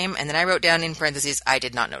change her name, and then I wrote down in parentheses, I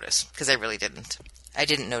did not notice, because I really didn't. I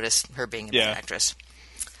didn't notice her being a bad actress.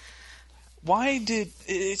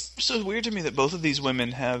 It's so weird to me that both of these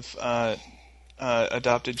women have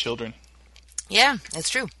adopted children. Yeah, it's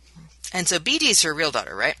true. And so BD's her real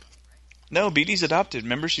daughter, right? No, BD's adopted.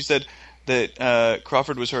 Remember she said that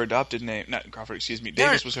Crawford was her adopted name. Not Crawford, excuse me.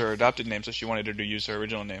 Davis was her adopted name, so she wanted her to use her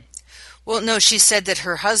original name. Well, no, she said that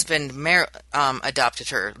her husband adopted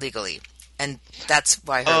her legally, and that's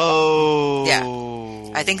why her... Oh. Yeah.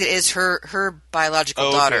 I think it is her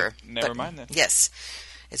biological daughter. Okay. Never mind then. Yes,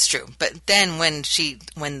 it's true. But then when she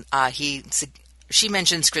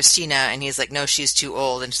mentions Christina, and he's like, no, she's too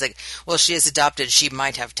old, and she's like, well, she is adopted, she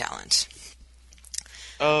might have talent.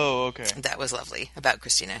 Oh, okay. That was lovely about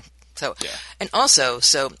Christina. So, yeah. And also,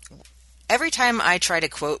 every time I try to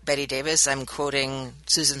quote Bette Davis, I'm quoting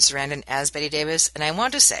Susan Sarandon as Bette Davis, and I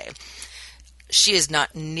want to say she is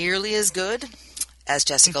not nearly as good as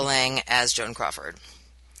Jessica Lange as Joan Crawford.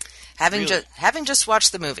 Having just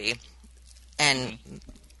watched the movie and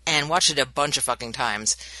watched it a bunch of fucking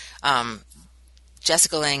times,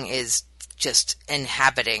 Jessica Lange is just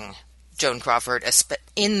inhabiting Joan Crawford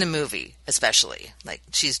in the movie, especially. Like,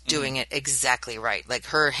 she's doing it exactly right. Like,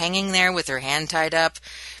 her hanging there with her hand tied up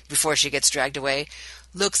before she gets dragged away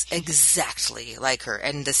looks exactly like her.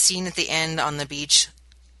 And the scene at the end on the beach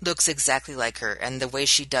looks exactly like her. And the way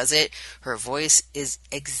she does it, her voice is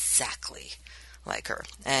exactly like her.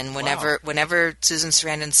 And whenever Susan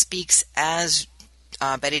Sarandon speaks as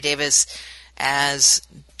Bette Davis, as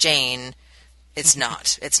Jane, it's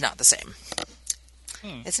not the same.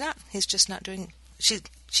 It's not. He's just not doing...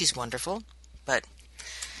 She's wonderful, but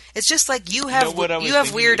it's just like you have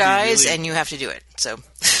weird eyes and you have to do it. So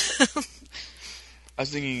I was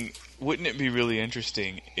thinking, wouldn't it be really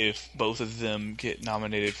interesting if both of them get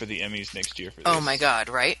nominated for the Emmys next year for this? Oh my god,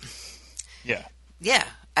 right? Yeah. Yeah,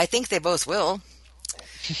 I think they both will.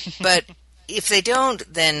 But if they don't,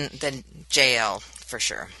 then JL for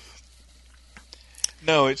sure.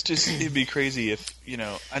 No, it'd be crazy if,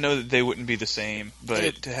 I know that they wouldn't be the same,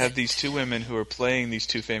 but to have these two women who are playing these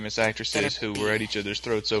two famous actresses who were at each other's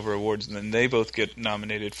throats over awards, and then they both get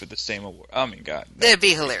nominated for the same award. I mean, God. That'd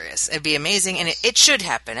be hilarious. It'd be amazing, and it should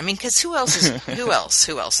happen. I mean, because who else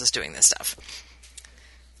is doing this stuff?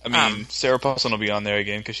 I mean, Sarah Paulson will be on there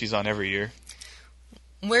again because she's on every year.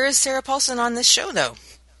 Where is Sarah Paulson on this show, though?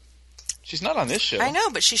 She's not on this show. I know,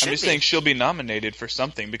 but she should be. I'm just saying she'll be nominated for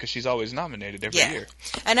something because she's always nominated every year.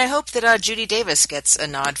 And I hope that Judy Davis gets a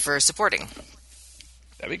nod for supporting.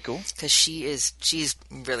 That'd be cool. Because she's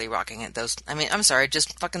really rocking it. I'm sorry,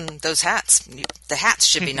 just fucking those hats. The hats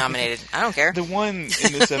should be nominated. I don't care. The one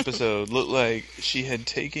in this episode looked like she had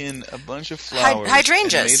taken a bunch of flowers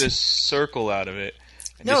hydrangeas. and made a circle out of it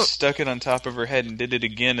and just stuck it on top of her head and did it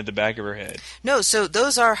again at the back of her head. No, so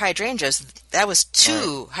those are hydrangeas. That was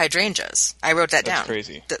 2 hydrangeas. I wrote that down. That's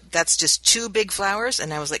crazy. That's just 2 big flowers,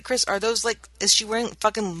 and I was like, Chris, are those like, is she wearing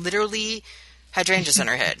fucking literally hydrangeas on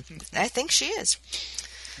her head? I think she is.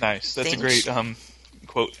 Nice. That's a great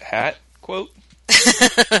quote. Hat quote.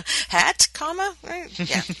 Hat, comma. Right?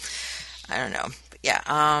 Yeah. I don't know. But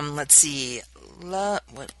yeah. Let's see.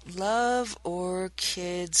 Love or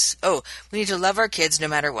kids? Oh, we need to love our kids no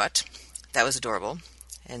matter what. That was adorable.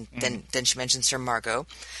 And then she mentions her Margot.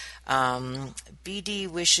 BD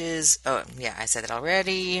wishes. Oh yeah, I said that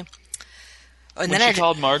already. Oh, and when then she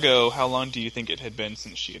called Margot, how long do you think it had been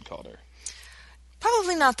since she had called her?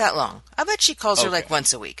 Probably not that long. I bet she calls her like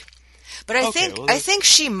once a week. But I think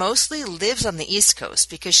she mostly lives on the East Coast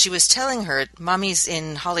because she was telling her, Mommy's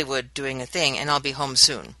in Hollywood doing a thing and I'll be home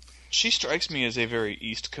soon. She strikes me as a very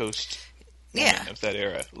East Coast woman of that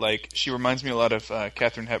era. Like, she reminds me a lot of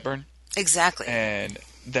Katharine Hepburn. Exactly. And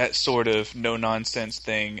that sort of no-nonsense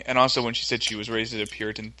thing. And also when she said she was raised at a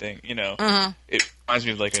Puritan thing, you know, it reminds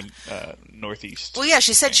me of like a Northeast. Well, yeah,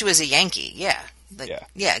 she said she was a Yankee, yeah. Like, yeah.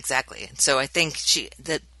 Yeah, exactly. So I think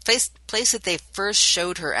the place that they first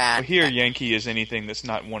showed her at... Well, here, Yankee is anything that's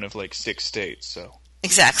not one of like 6 states, so...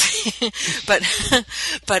 Exactly. but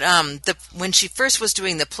when she first was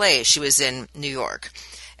doing the play, she was in New York.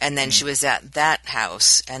 And then she was at that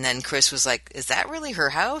house. And then Chris was like, is that really her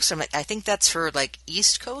house? I'm like, I think that's her like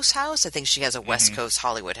East Coast house. I think she has a West Coast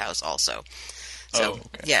Hollywood house also. So,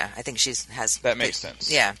 yeah, I think she has... That makes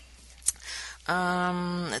sense. Yeah.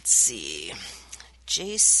 Let's see...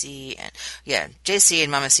 JC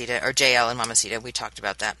and Mamacita, or JL and Mamacita, we talked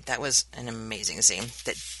about that. That was an amazing scene.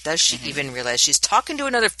 Does she even realize she's talking to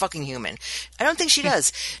another fucking human? I don't think she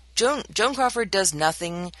does. Joan Crawford does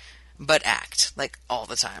nothing but act, like, all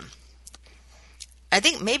the time. I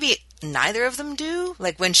think maybe neither of them do.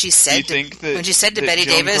 Like, when she said to Bette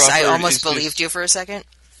Davis, I almost believed you for a second.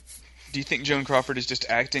 Do you think Joan Crawford is just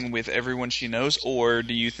acting with everyone she knows, or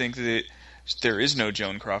do you think that there is no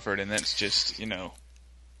Joan Crawford and that's just, you know...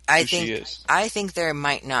 I think there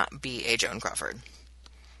might not be a Joan Crawford.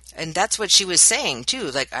 And that's what she was saying,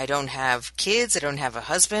 too. Like, I don't have kids, I don't have a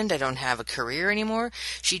husband, I don't have a career anymore.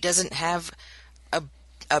 She doesn't have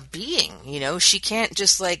a being, you know? She can't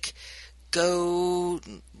just, like, go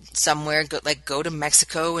somewhere, go to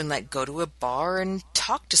Mexico and, like, go to a bar and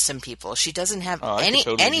talk to some people. She doesn't have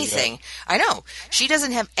anything. I know. She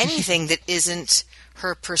doesn't have anything that isn't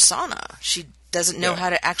her persona. She doesn't know how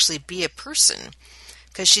to actually be a person.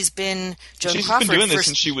 Because she's been Joan Crawford. She's been doing this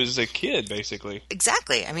since she was a kid, basically.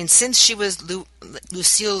 Exactly. I mean, since she was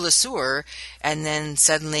Lucille LeSueur, and then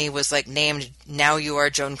suddenly was like named "Now You Are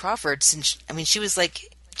Joan Crawford." She was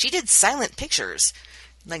like, she did silent pictures,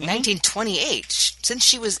 like 1928. Since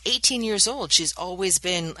she was 18 years old, she's always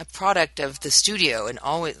been a product of the studio and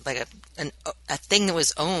always like a thing that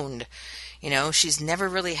was owned. You know, she's never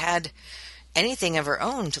really had anything of her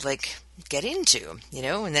own to like get into, you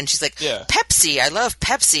know. And then she's like, Pepsi, I love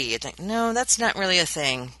Pepsi. It's like, no, that's not really a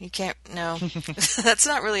thing. You can't, no. That's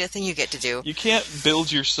not really a thing you get to do. You can't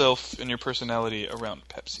build yourself and your personality around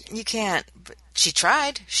Pepsi. You can't. But she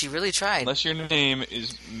tried. She really tried. Unless your name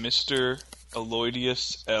is Mr.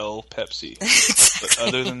 Aloysius L. Pepsi. Exactly. But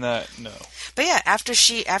other than that, no. But yeah,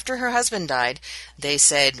 after her husband died, they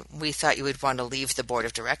said, we thought you would want to leave the board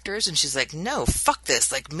of directors. And she's like, no, fuck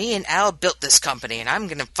this. Like, me and Al built this company, and I'm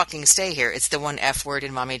going to fucking stay here. It's the one F word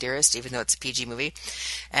in Mommy Dearest, even though it's a PG movie.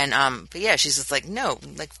 And, but yeah, she's just like, no,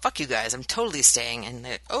 like, fuck you guys. I'm totally staying. And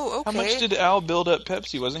they're, oh, okay. How much did Al build up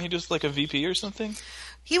Pepsi? Wasn't he just like a VP or something?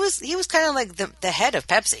 He was kind of like the head of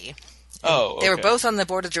Pepsi. Oh, okay. They were both on the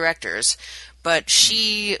board of directors, but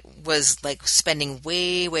she was like spending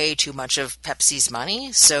way, way too much of Pepsi's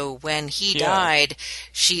money. So when he died,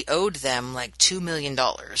 she owed them like $2 million.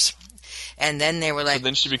 And then they were like... So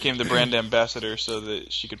then she became the brand ambassador so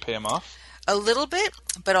that she could pay him off? A little bit,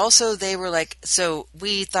 but also they were like, so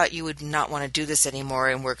we thought you would not want to do this anymore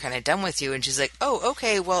and we're kind of done with you. And she's like, oh,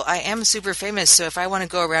 okay, well, I am super famous, so if I want to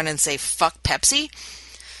go around and say, fuck Pepsi...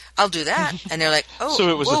 I'll do that. And they're like, oh. So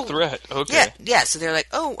it was a threat. Okay. Yeah. So they're like,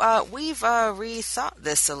 oh, we've rethought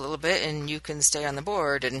this a little bit and you can stay on the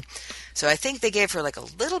board. And so I think they gave her like a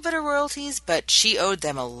little bit of royalties, but she owed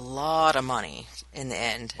them a lot of money in the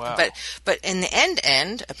end. Wow. But in the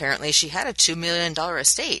end, apparently she had a $2 million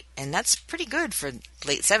estate. And that's pretty good for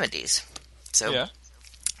late 70s. So,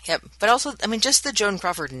 yeah, Yep. But also, I mean, just the Joan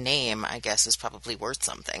Crawford name, I guess, is probably worth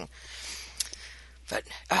something. But,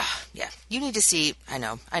 yeah, you need to see... I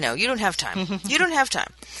know, you don't have time. You don't have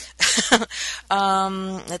time.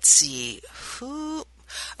 Let's see. Who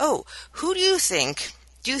do you think...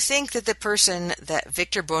 Do you think that the person that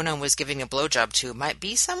Victor Buono was giving a blowjob to might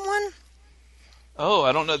be someone? Oh,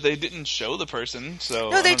 I don't know. They didn't show the person,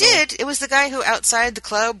 so... No, they did. It was the guy who outside the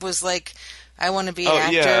club was like, I want to be an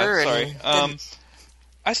actor. Yeah, sorry. And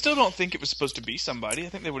I still don't think it was supposed to be somebody. I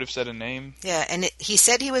think they would have said a name. Yeah, and he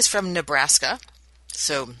said he was from Nebraska.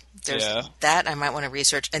 So there's that I might want to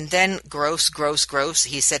research. And then gross.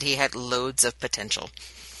 He said he had loads of potential.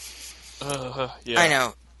 Yeah. I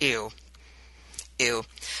know. Ew.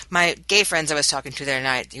 My gay friends I was talking to the other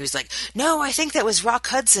night, he was like, no, I think that was Rock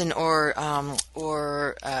Hudson or Marlon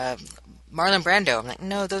Brando. I'm like,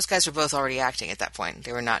 no, those guys were both already acting at that point.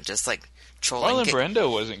 They were not just like trolling. Marlon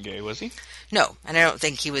Brando wasn't gay, was he? No, and I don't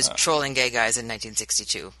think he was trolling gay guys in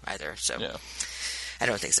 1962 either. So yeah. I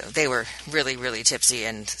don't think so. They were really, really tipsy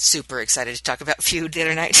and super excited to talk about Feud the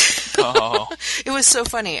other night. Oh. It was so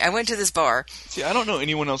funny. I went to this bar. See, I don't know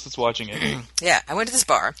anyone else that's watching it. Yeah, I went to this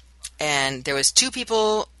bar. And there was 2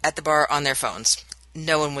 people at the bar on their phones.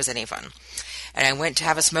 No one was any fun. And I went to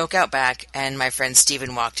have a smoke out back, and my friend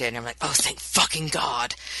Steven walked in. And I'm like, oh, thank fucking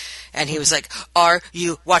God. And he was like, are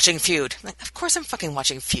you watching Feud? I'm like, of course I'm fucking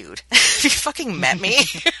watching Feud. Have you fucking met me?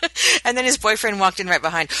 And then his boyfriend walked in right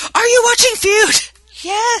behind. Are you watching Feud?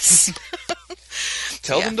 Yes.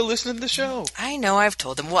 Tell them to listen to the show. I know, I've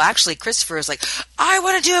told them. Well, actually, Christopher is like, I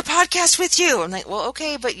want to do a podcast with you. I'm like, well,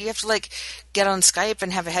 okay, but you have to, like, get on Skype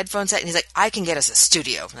and have a headphone set. And he's like, I can get us a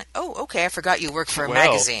studio. I'm like, oh, okay, I forgot you work for a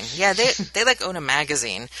magazine. Yeah, they like, own a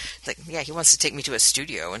magazine. It's like, yeah, he wants to take me to a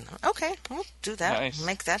studio. And, okay, we'll do that. Nice.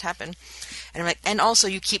 Make that happen. And I'm like, and also,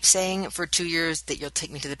 you keep saying for 2 years that you'll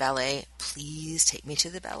take me to the ballet. Please take me to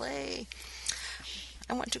the ballet.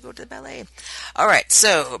 I want to go to the ballet. All right,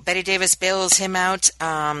 so Bette Davis bails him out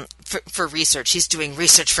for research. He's doing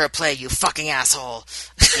research for a play, you fucking asshole.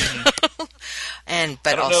 Mm-hmm.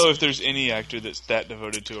 But I don't know if there's any actor that's that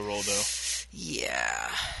devoted to a role, though. Yeah.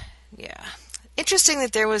 Interesting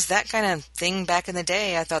that there was that kind of thing back in the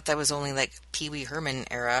day. I thought that was only like Pee Wee Herman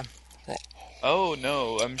era. Oh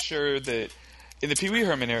no, I'm sure that in the Pee Wee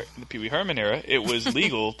Herman era, it was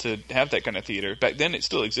legal to have that kind of theater. Back then, it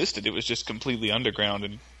still existed. It was just completely underground,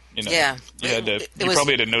 and you probably had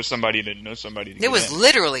to know somebody to know somebody. It was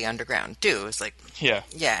literally underground too. It was like yeah,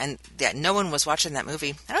 no one was watching that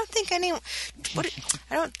movie. I don't think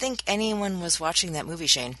anyone was watching that movie,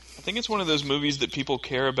 Shane. I think it's one of those movies that people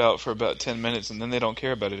care about for about 10 minutes, and then they don't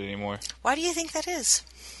care about it anymore. Why do you think that is?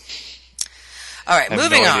 All right,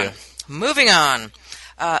 moving on.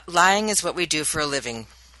 Lying is what we do for a living.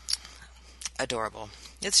 Adorable.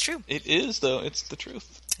 It's true. It is, though. It's the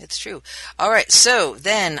truth. It's true. All right, so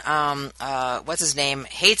then, what's his name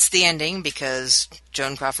hates the ending because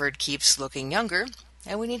Joan Crawford keeps looking younger,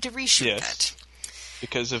 and we need to reshoot that.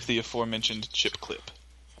 Because of the aforementioned chip clip.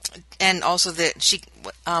 And also she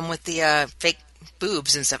with the fake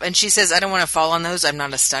boobs and stuff. And she says, I don't want to fall on those. I'm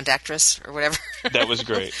not a stunt actress or whatever. That was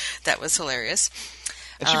great. That was hilarious.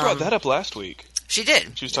 And she brought that up last week. She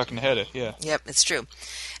did. She was talking to Hedda, yeah. Yep, it's true.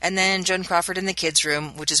 And then Joan Crawford in the kids'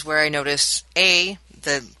 room, which is where I noticed, A,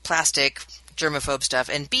 the plastic germaphobe stuff,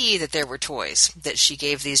 and B, that there were toys, that she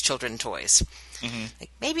gave these children toys. Mm-hmm. Like,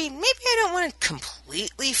 maybe I don't want to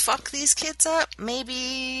completely fuck these kids up.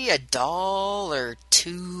 Maybe a doll or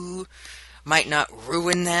 2 might not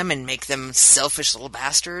ruin them and make them selfish little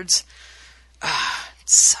bastards. It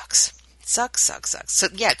sucks. Sucks. So,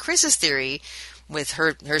 yeah, Chris's theory with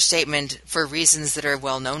her statement for reasons that are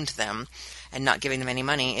well known to them and not giving them any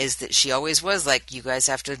money is that she always was like, you guys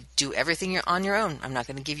have to do everything on your own. I'm not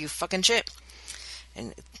going to give you fucking shit.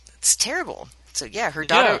 And it's terrible. So yeah, her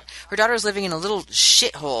daughter's living in a little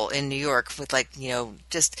shithole in New York with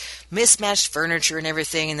just mismatched furniture and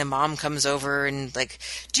everything, and the mom comes over and like,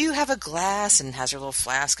 do you have a glass? And has her little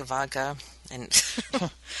flask of vodka. And it's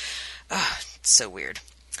so weird.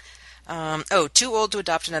 Too old to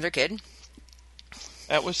adopt another kid.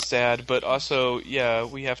 That was sad, but also, yeah,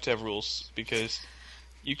 we have to have rules because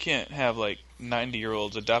you can't have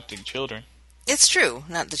 90-year-olds adopting children. It's true.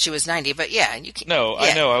 Not that she was 90, but yeah. You can, no, yeah.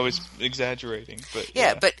 I know. I was exaggerating. But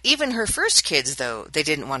yeah, but even her first kids, though, they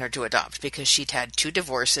didn't want her to adopt because she'd had 2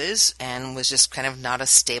 divorces and was just kind of not a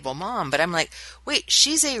stable mom. But I'm like, wait,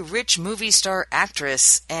 she's a rich movie star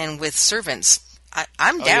actress and with servants.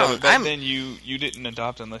 I'm down. Yeah, but back then you didn't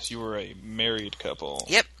adopt unless you were a married couple.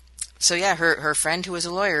 Yep. So yeah, her friend who was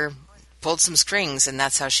a lawyer pulled some strings, and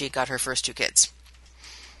that's how she got her first 2 kids.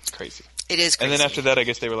 Crazy. It is crazy. And then after that, I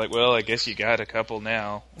guess they were like, well, I guess you got a couple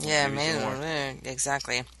now. Yeah, maybe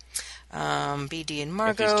exactly. BD and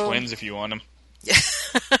Margot. Got these twins if you want them.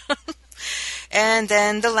 And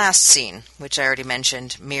then the last scene, which I already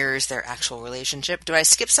mentioned, mirrors their actual relationship. Do I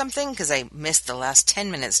skip something? Because I missed the last 10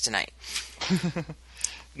 minutes tonight.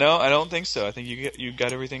 No, I don't think so. I think you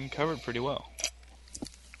got everything covered pretty well.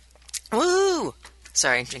 Woo!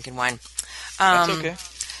 Sorry, I'm drinking wine. That's okay.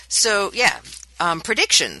 So, yeah.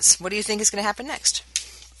 Predictions. What do you think is going to happen next?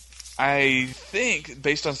 I think,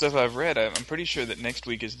 based on stuff I've read, I'm pretty sure that next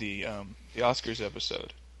week is the Oscars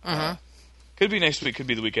episode. Could be next week, could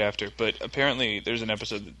be the week after, but apparently there's an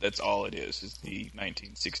episode that's all it is the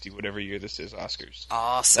 1960 whatever year this is Oscars.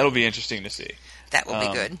 Awesome. That'll be interesting to see. That will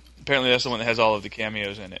be good. Apparently that's the one that has all of the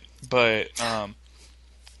cameos in it. But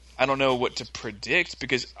I don't know what to predict,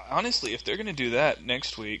 because honestly, if they're going to do that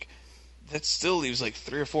next week, that still leaves like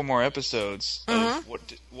 3 or 4 more episodes of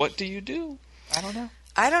what do you do? I don't know.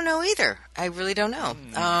 I don't know either. I really don't know.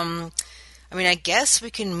 I mean, I guess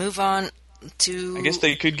we can move on to... I guess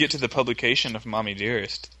they could get to the publication of Mommy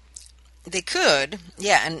Dearest. They could,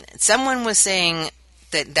 yeah. And someone was saying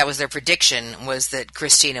that was their prediction, was that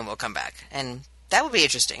Christina will come back. And that would be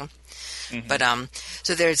interesting. But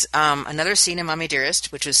so there's another scene in Mommy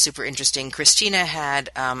Dearest, which was super interesting. Christina had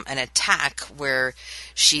an attack where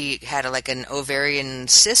she had an ovarian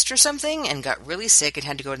cyst or something and got really sick and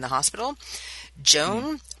had to go to the hospital.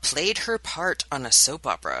 Joan played her part on a soap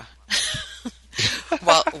opera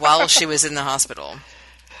while she was in the hospital.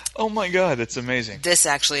 Oh my god, that's amazing. This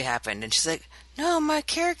actually happened. And she's like, no, my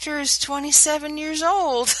character is 27 years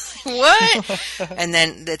old. What? And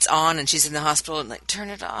then it's on and she's in the hospital and turn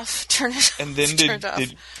it off, turn it off. And then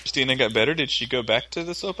did Christina get better? Did she go back to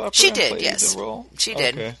the soap opera? She did, yes. The role? She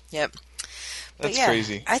did. Okay. Yep. That's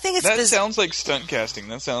crazy. I think that sounds like stunt casting.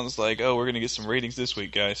 That sounds like, we're going to get some ratings this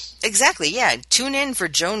week, guys. Exactly, yeah. Tune in for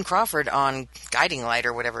Joan Crawford on Guiding Light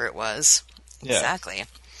or whatever it was. Yeah. Exactly.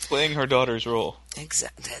 Playing her daughter's role.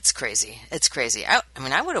 That's crazy. It's crazy. I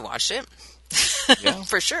mean, I would have watched it. Yeah.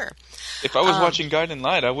 For sure. If I was watching Guiding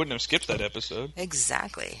Light, I wouldn't have skipped that episode.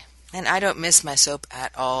 Exactly. And I don't miss my soap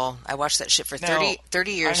at all. I watched that shit for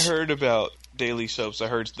 30 years. I heard about daily soaps. I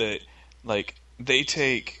heard that, they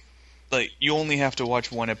take... you only have to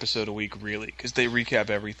watch one episode a week, really, because they recap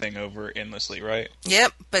everything over endlessly, right?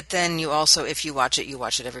 Yep, but then you also, if you watch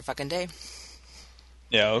it every fucking day.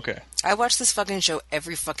 Yeah, okay. I watch this fucking show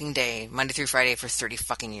every fucking day, Monday through Friday, for 30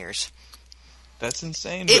 fucking years. That's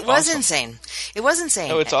insane. It was insane. It was insane.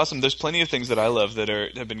 No, it's awesome. There's plenty of things that I love that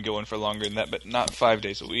have been going for longer than that, but not 5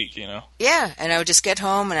 days a week, you know? Yeah, and I would just get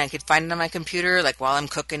home and I could find it on my computer, while I'm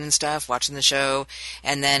cooking and stuff, watching the show.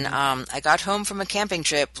 And then I got home from a camping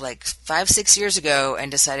trip 5-6 years ago and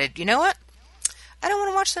decided, you know what? I don't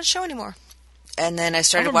want to watch that show anymore. And then I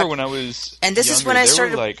started watching. I remember when I was and this younger, is when I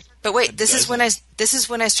started. But wait, this is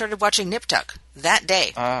when I started watching Nip Tuck that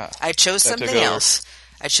day. I chose something else.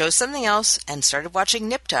 I chose something else and started watching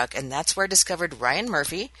Nip Tuck, and that's where I discovered Ryan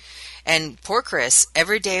Murphy. And poor Chris,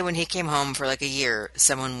 every day when he came home for a year,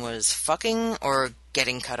 someone was fucking or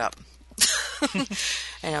getting cut up.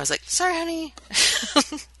 And I was like, sorry, honey.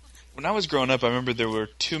 When I was growing up, I remember there were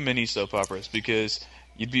too many soap operas because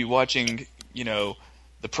you'd be watching, The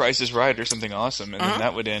Price is Right or something awesome, and then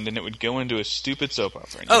that would end, and it would go into a stupid soap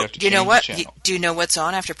opera. And you'd have to do you know what? The channel. Do you know what's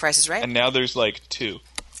on after Price is Right? And now there's 2.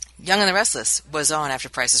 Young and the Restless was on after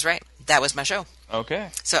Price is Right. That was my show. Okay.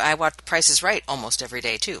 So I watched Price is Right almost every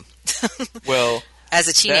day, too. Well, as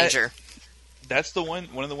a teenager. That's the one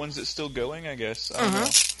of the ones that's still going, I guess. I don't know.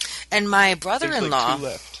 And my brother-in-law... There's 2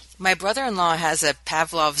 left. My brother-in-law has a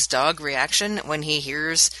Pavlov's dog reaction when he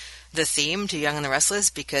hears the theme to Young and the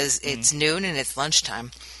Restless because it's noon and it's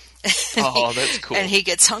lunchtime. Oh, that's cool. And he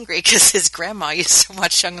gets hungry because his grandma used to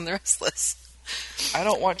watch Young and the Restless. I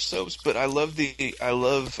don't watch soaps, but I love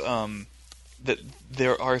that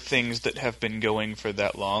there are things that have been going for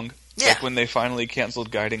that long. Yeah. Like when they finally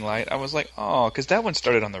canceled Guiding Light, I was like, oh, because that one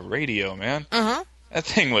started on the radio, man. That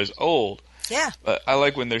thing was old. Yeah. But I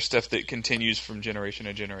like when there's stuff that continues from generation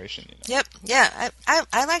to generation. Yep. Yeah.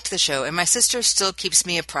 I liked the show, and my sister still keeps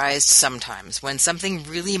me apprised sometimes. When something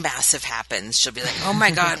really massive happens, she'll be like, oh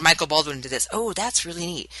my God, Michael Baldwin did this. Oh, that's really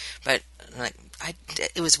neat. But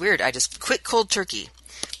it was weird. I just quit cold turkey.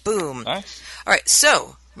 Boom. Nice. All right.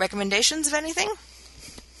 So, recommendations of anything?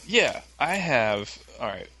 Yeah, I have. All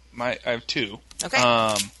right. I have 2.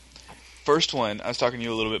 Okay. First one, I was talking to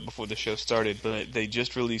you a little bit before the show started, but they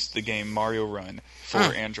just released the game Mario Run for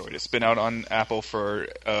Android. It's been out on Apple for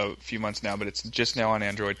a few months now, but it's just now on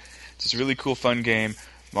Android. It's this really cool, fun game.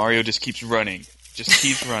 Mario just keeps running just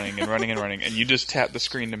keeps running and running and running, and you just tap the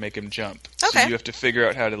screen to make him jump. Okay. So you have to figure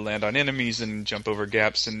out how to land on enemies and jump over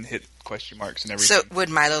gaps and hit question marks and everything. So would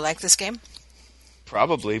Milo like this game?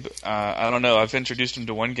 Probably, but I don't know. I've introduced him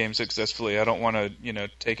to one game successfully. I don't want to,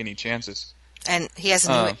 take any chances. And he has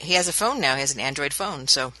a phone now. He has an Android phone,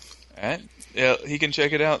 so. All right. Yeah, he can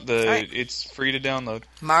check it out. Right. It's free to download.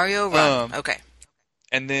 Mario Run. Okay.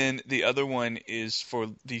 And then the other one is for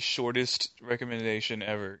the shortest recommendation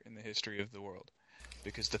ever in the history of the world.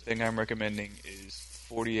 Because the thing I'm recommending is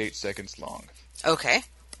 48 seconds long. Okay.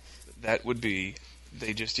 That would be,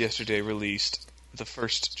 they just yesterday released the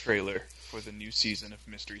first trailer for the new season of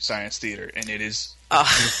Mystery Science Theater. And it is a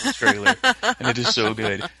beautiful trailer. And it is so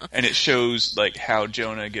good. And it shows how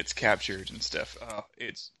Jonah gets captured and stuff.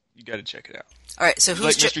 You got to check it out. All right, so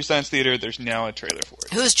who's Mystery Science Theater? There's now a trailer for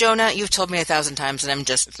it. Who's Jonah? You've told me 1,000 times, and I'm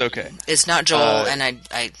just. It's okay. It's not Joel, and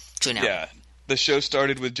I tune out. Yeah, the show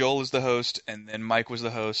started with Joel as the host, and then Mike was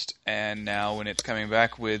the host, and now when it's coming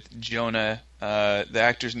back with Jonah, the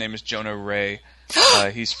actor's name is Jonah Ray.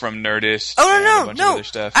 He's from Nerdist. And a bunch of other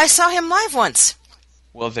stuff. I saw him live once.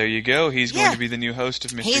 Well, there you go. He's going to be the new host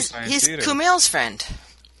of Mystery Science Theater. He's Kumail's friend.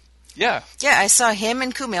 Yeah. Yeah, I saw him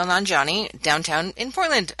and Kumail Nanjiani downtown in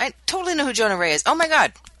Portland. I totally know who Jonah Ray is. Oh, my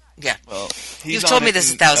God. Yeah. Well, you've told me this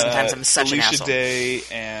 1,000 times. I'm such an asshole. Alicia Day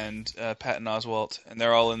and Patton Oswalt, and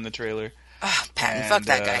they're all in the trailer. Oh, Patton, fuck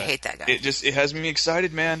that guy. I hate that guy. It has me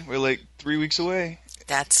excited, man. We're 3 weeks away.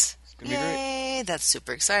 It's gonna be great. That's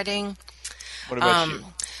super exciting. What about you?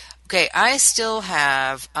 Okay, I still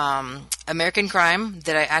have American Crime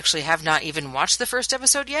that I actually have not even watched the first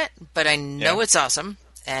episode yet, but I know it's awesome.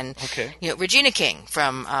 And, Regina King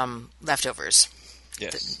from Leftovers.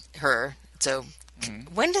 Yes. Her. So,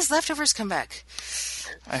 when does Leftovers come back?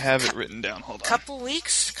 I have it written down. Hold on. Couple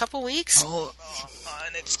weeks? Hold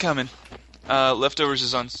on. It's coming. Leftovers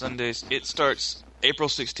is on Sundays. It starts April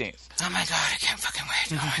 16th. Oh, my God. I can't fucking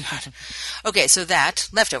wait. Oh, my God. Okay, so that,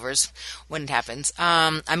 Leftovers, when it happens.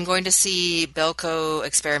 I'm going to see Belko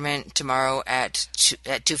Experiment tomorrow at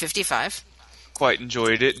 2:55. Quite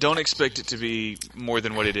enjoyed it. Don't expect it to be more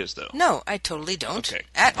than what it is, though. No, I totally don't.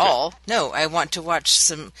 At all. No, I want to watch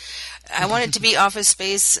some. I want it to be Office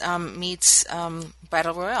Space meets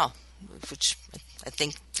Battle Royale, which I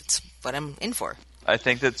think that's what I'm in for. I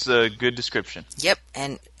think that's a good description. Yep,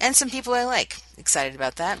 and some people I like. Excited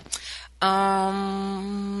about that.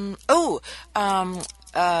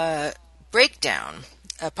 Breakdown,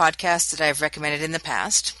 a podcast that I've recommended in the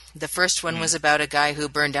past. The first one was about a guy who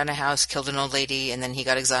burned down a house, killed an old lady, and then he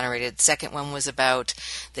got exonerated. Second one was about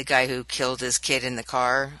the guy who killed his kid in the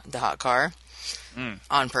car, the hot car,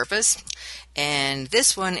 on purpose. And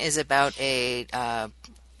this one is about a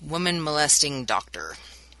woman molesting doctor.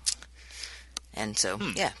 And so,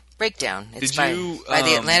 Breakdown. It's by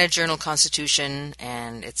the Atlanta Journal-Constitution,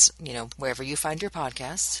 and it's, wherever you find your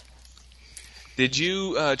podcasts. Did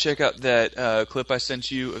you check out that clip I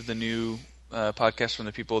sent you of the new podcast from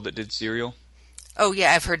the people that did Serial? Oh,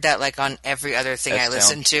 yeah, I've heard that on every other thing I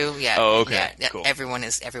listen to. Yeah. Oh, okay. Yeah, cool.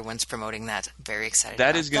 Everyone's promoting that. Very excited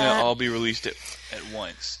That about is going to all be released at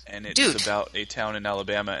once, and it's about a town in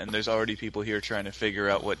Alabama, and there's already people here trying to figure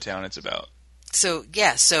out what town it's about. So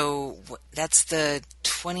that's the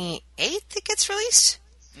 28th it gets released?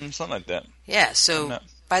 Something like that. Yeah, so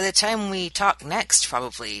by the time we talk next,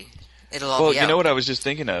 probably it'll all be out. Well, you know what I was just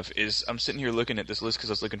thinking of is I'm sitting here looking at this list because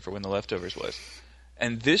I was looking for when The Leftovers was.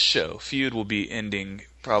 And this show, Feud, will be ending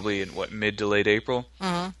probably in, mid to late April?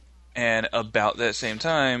 Mm-hmm. And about that same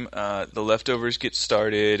time, The Leftovers gets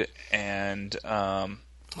started, and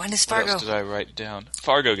when does Fargo? What else did I write down?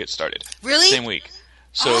 Fargo gets started. Really? Same week.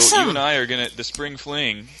 So awesome. you and I are the spring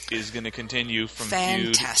fling is going to continue from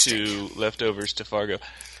Feud to Leftovers to Fargo.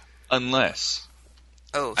 Unless...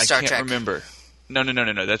 Oh, Star Trek. I can't remember. No,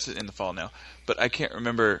 that's in the fall now. But I can't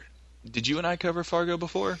remember. Did you and I cover Fargo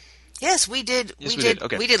before? Yes, we did. Yes, we did.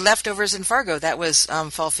 Okay. We did Leftovers in Fargo. That was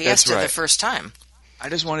Fall Fiesta the first time. I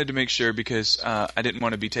just wanted to make sure because I didn't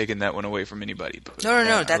want to be taking that one away from anybody. But,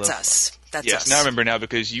 no, that's us. That's us. Now I remember now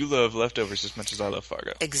because you love Leftovers as much as I love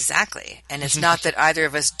Fargo. Exactly. And it's not that either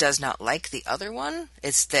of us does not like the other one.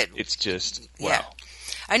 It's that... It's just, wow. Yeah.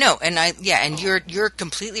 I know. And you're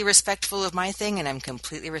completely respectful of my thing, and I'm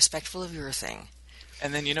completely respectful of your thing.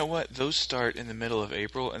 And then you know what? Those start in the middle of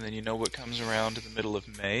April, and then you know what comes around in the middle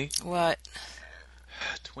of May? What?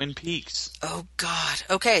 Twin Peaks. Oh God.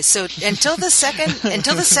 Okay, so until the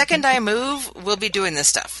second I move, we'll be doing this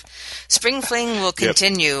stuff. Spring Fling will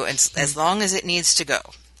continue as long as it needs to go.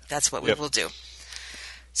 That's what we will do.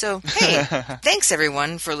 So hey, thanks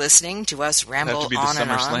everyone for listening to us ramble on and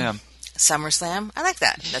on. SummerSlam. I like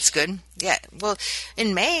that. That's good. Yeah. Well,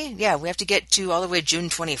 in May, we have to get to all the way June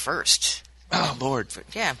 21st. Oh, Lord.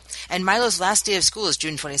 Yeah. And Milo's last day of school is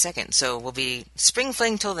June 22nd. So we'll be spring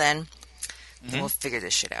fling till then. And we'll figure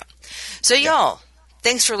this shit out. So, y'all,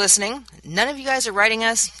 thanks for listening. None of you guys are writing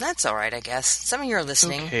us. That's all right, I guess. Some of you are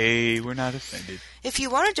listening. Okay, we're not offended. If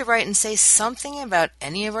you wanted to write and say something about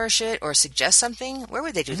any of our shit or suggest something, where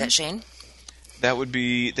would they do that, Shane? That would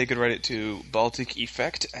be, they could write it to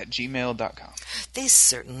balticeffect@gmail.com. They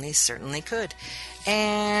certainly could.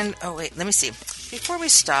 And, oh wait, let me see. Before we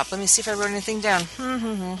stop, let me see if I wrote anything down.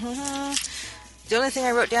 The only thing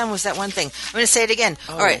I wrote down was that one thing. I'm going to say it again.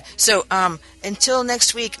 Oh. All right, so until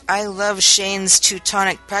next week, I love Shane's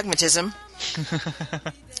Teutonic pragmatism.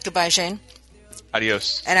 Goodbye, Shane.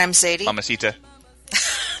 Adios. And I'm Sadie. Mamacita.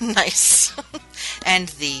 Nice. And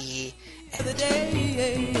the day,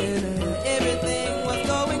 everything was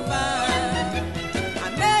going fine. I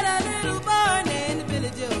met a little boy named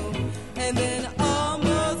Billy Joe, and then I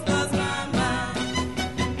almost lost my mind.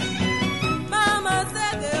 Mama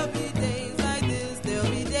said there'll be days like this, there'll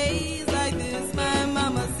be days like this. My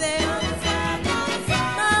mama said,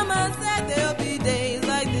 Mama said there'll be days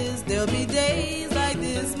like this, there'll be days like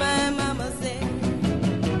this. My mama said.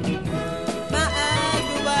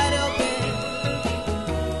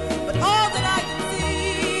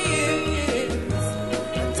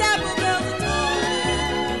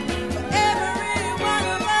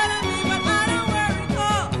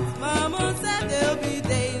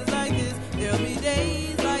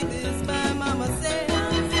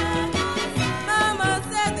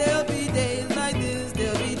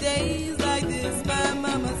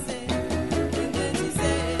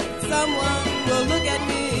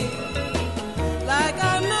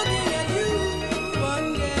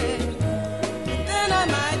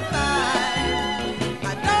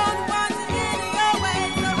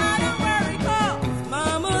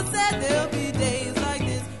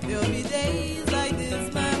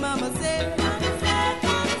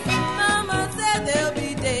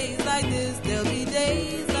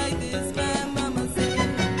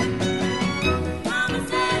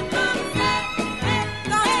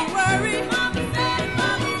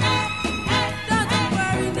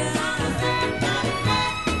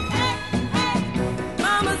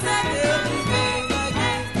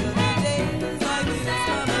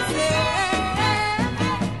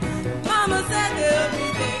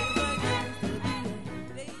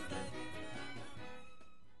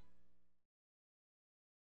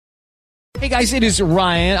 Hey guys, it is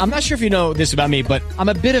Ryan. I'm not sure if you know this about me, but I'm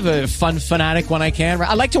a bit of a fun fanatic when I can.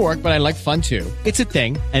 I like to work, but I like fun too. It's a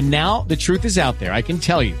thing. And now the truth is out there. I can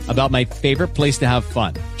tell you about my favorite place to have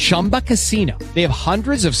fun. Chumba Casino. They have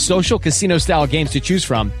hundreds of social casino style games to choose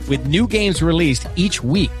from with new games released each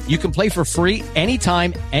week. You can play for free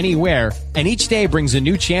anytime, anywhere. And each day brings a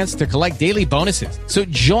new chance to collect daily bonuses. So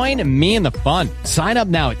join me in the fun. Sign up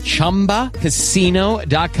now at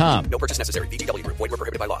ChumbaCasino.com. No purchase necessary. VGW Group. Void where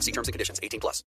prohibited by law. See terms and conditions. 18+.